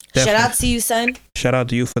 bro. Definitely. Shout out to you, son. Shout out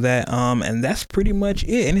to you for that. And that's pretty much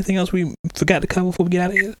it. Anything else we forgot to cover before we get out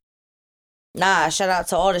of here? Nah, shout out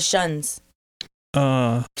to all the shuns.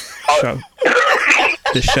 Shout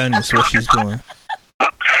the shun is what she's doing.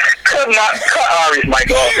 Cut Ari's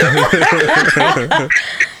mic off.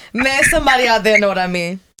 Man, somebody out there know what I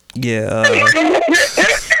mean. Yeah.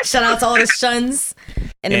 Shout out to all the shuns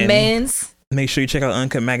and the And- mans Make sure you check out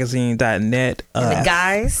uncutmagazine.net. and the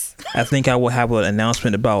guys. I think I will have an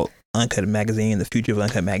announcement about Uncut Magazine, the future of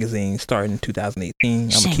Uncut Magazine, starting in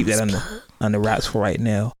 2018. I'm gonna keep that on the wraps for right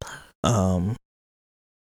now. And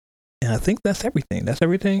I think that's everything. That's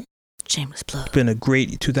everything. Shameless plug. It's been a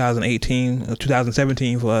great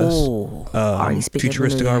 2017 for us. Ooh, already speaking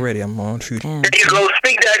Futuristic for me. already. I'm on future. Damn. There you go.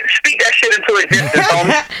 Speak that shit into existence,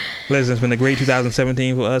 homie. Listen, it's been a great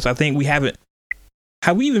 2017 for us. I think we haven't.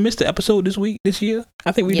 Have we even missed an episode this year?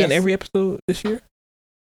 I think we've done Yes. every episode this year.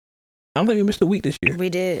 I don't think we missed a week this year. We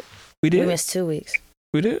did. We We did. missed 2 weeks.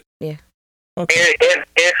 We did. Yeah. Okay. If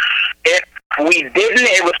we didn't,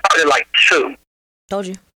 it was probably like 2 Told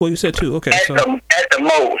you. Well, you said 2. Okay. at So the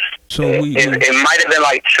most. so we It might have been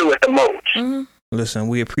like 2 at the most. Mm-hmm. listen.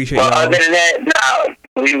 We appreciate But y'all. other than that,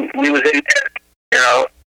 we was in there,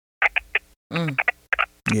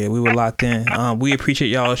 Yeah, we were locked in. We appreciate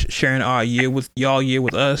y'all sharing our year with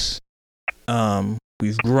us.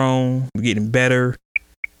 We've grown. We're getting better.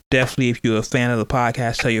 Definitely, if you're a fan of the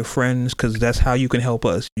podcast, tell your friends because that's how you can help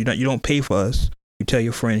us. You don't pay for us. You tell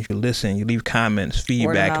your friends. You listen. You leave comments,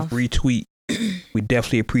 feedback, mouth. retweet. We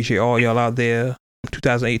definitely appreciate all y'all out there.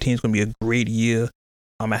 2018 is going to be a great year.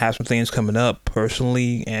 I have some things coming up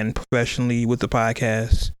personally and professionally with the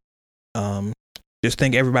podcast. Just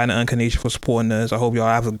thank everybody in the Uncut Nation for supporting us. I hope y'all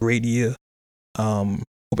have a great year.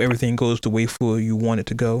 Hope everything goes the way for you want it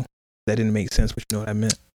to go. That didn't make sense, but you know what I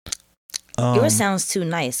meant. Yours sounds too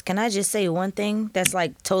nice. Can I just say one thing that's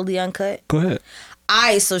like totally uncut? Go ahead. All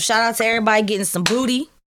right, so shout out to everybody getting some booty.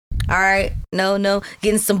 All right, no,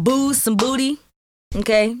 getting some booze, some booty.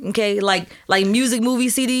 Okay, like music, movie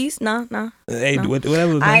CDs. No. Hey, no.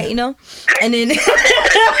 whatever. All right, you know, and then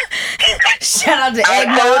shout out to I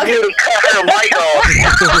told Eggnog. you to cut her mic off.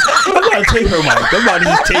 I'm about to take her mic. I'm about to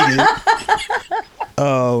just take it.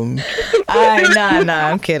 All right, nah,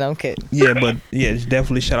 I'm kidding. Yeah, but yeah, just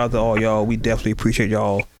definitely shout out to all y'all. We definitely appreciate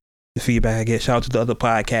y'all. The feedback I get. Shout out to the other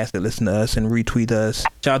podcasts that listen to us and retweet us.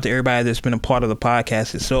 Shout out to everybody that's been a part of the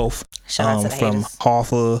podcast itself. Shout out to the from haters.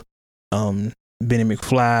 Hoffa, Benny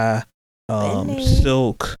McFly, Benny.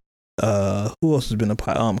 Silk. Who else has been a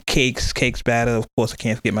part? Cakes Batter. Of course, I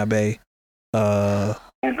can't forget my bae.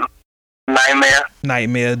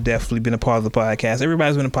 Nightmare definitely been a part of the podcast.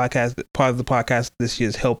 Everybody's been part of the podcast this year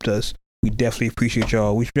has helped us. We definitely appreciate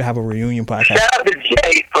y'all. We should have a reunion podcast. Shout out to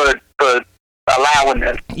Jay for allowing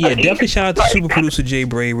us. Yeah, definitely shout out to super producer Jay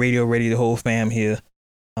Bray, Radio Ready, the whole fam here.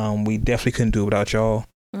 We definitely couldn't do it without y'all.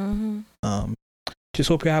 Mm-hmm. Just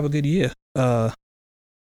hope y'all have a good year.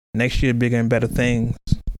 Next year, bigger and better things.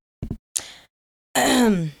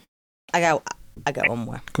 I got one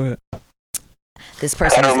more. Go ahead. This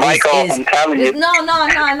person Cut her mic off, I'm telling you.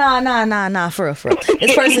 No, for real.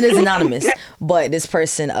 This person is anonymous, but this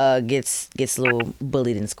person gets a little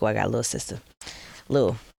bullied in school. I got a little sister,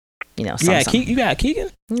 something. You got Keegan?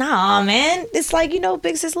 Nah, man, it's like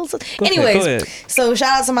big sis, little sis. Go Anyways, ahead. so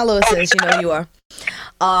shout out to my little sis. You know who you are.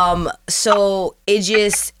 So it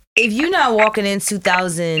just, if you're not walking in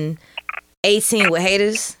 2018 with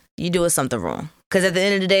haters, you're doing something wrong. Because at the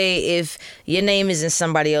end of the day, if your name is in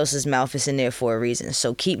somebody else's mouth, it's in there for a reason.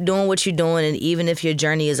 So keep doing what you're doing. And even if your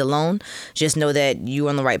journey is alone, just know that you're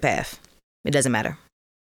on the right path. It doesn't matter.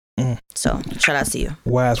 So shout out to you.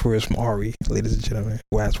 Wise words from Ari, ladies and gentlemen.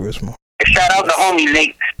 Wise words from Ari. Shout out to homie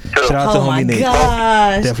Nate. Too. Shout out to Oh my homie Nate.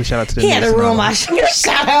 gosh. Definitely shout out to the He had a Nates room. and all.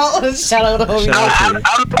 Shout out to homie. Shout out to you.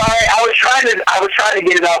 I'm sorry. I was trying to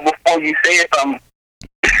get it out before you said something.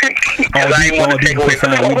 I ain't want to take deep away and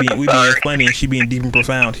from the profound. moment. We being funny and she being deep and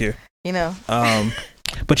profound here.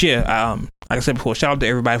 But yeah, like I said before, shout out to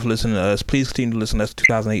everybody for listening to us. Please continue to listen to us in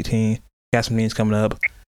 2018. Got some things coming up.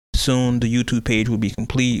 Soon the YouTube page will be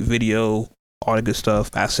complete, video, all the good stuff.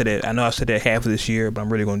 I know I said that half of this year, but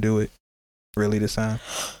I'm really gonna do it. Really this time.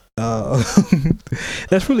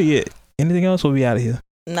 That's really it. Anything else? We'll be out of here.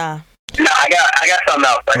 Nah. No, I got something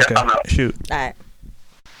else. I got something else. Shoot. All right.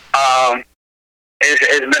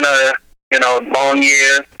 It's been a long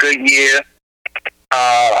year, good year. And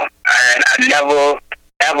I never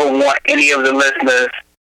ever want any of the listeners,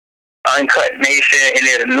 Uncut Nation,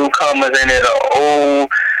 any of the newcomers, any of the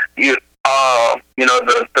old, the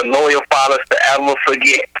loyal followers to ever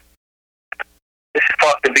forget. It's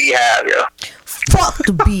fuck the Beehive, yo. Fuck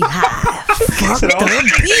the Beehive. Fuck the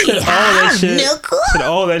Beehive, nigga. Said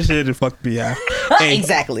all that shit and fuck the Beehive. Hey,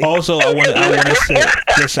 Exactly. Also, I want to say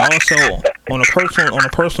this. Also, on a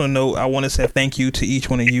personal note, I want to say thank you to each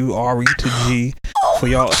one of you, Ari to G, for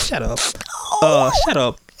y'all. Shut up. Shut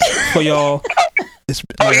up. For y'all. You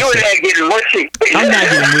were there getting mushy. I'm not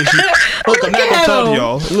getting mushy. Look, I'm not gonna talk to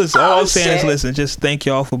y'all. Listen, all I'm saying is, listen. Just thank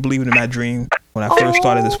y'all for believing in my dream when I first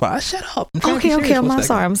started this podcast. Shut up. I'm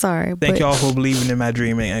sorry. Thank y'all for believing in my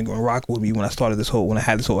dream and rock with me when I started when I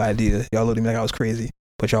had this whole idea. Y'all looked at me like I was crazy,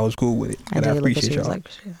 but y'all was cool with it. And I appreciate y'all.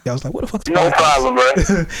 Y'all was like, what the fuck's No problem, bro.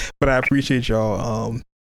 But I appreciate y'all.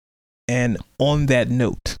 And on that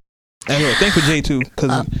note, thanks for Jay too,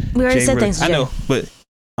 because we already said thanks to Jay. I know, but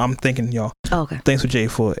I'm thanking y'all. Oh, okay. Thanks for Jay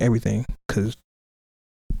for everything, because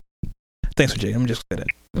thanks for Jay. I'm just gonna say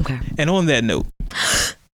that. Okay. And on that note,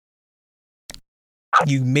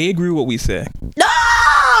 you may agree with what we say.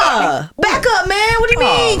 Back up, man. What do you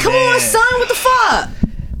mean? Come on, son. What the fuck?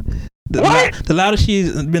 The loudest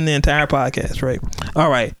she's been the entire podcast, right? All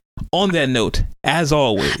right. On that note, as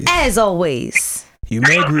always, you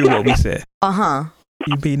may agree with what we said. You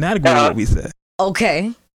may not agree with what we said.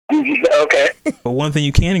 Okay. Okay. But one thing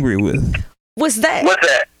you can agree with. What's that?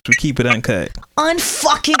 We keep it uncut.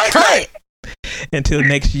 Unfucking cut. Until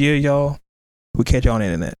next year, y'all. We'll catch you on the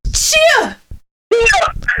internet. Cheer.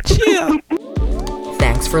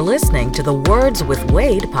 Thanks for listening to the Words with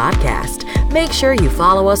Wade podcast. Make sure you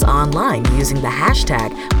follow us online using the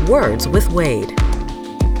hashtag Words with Wade.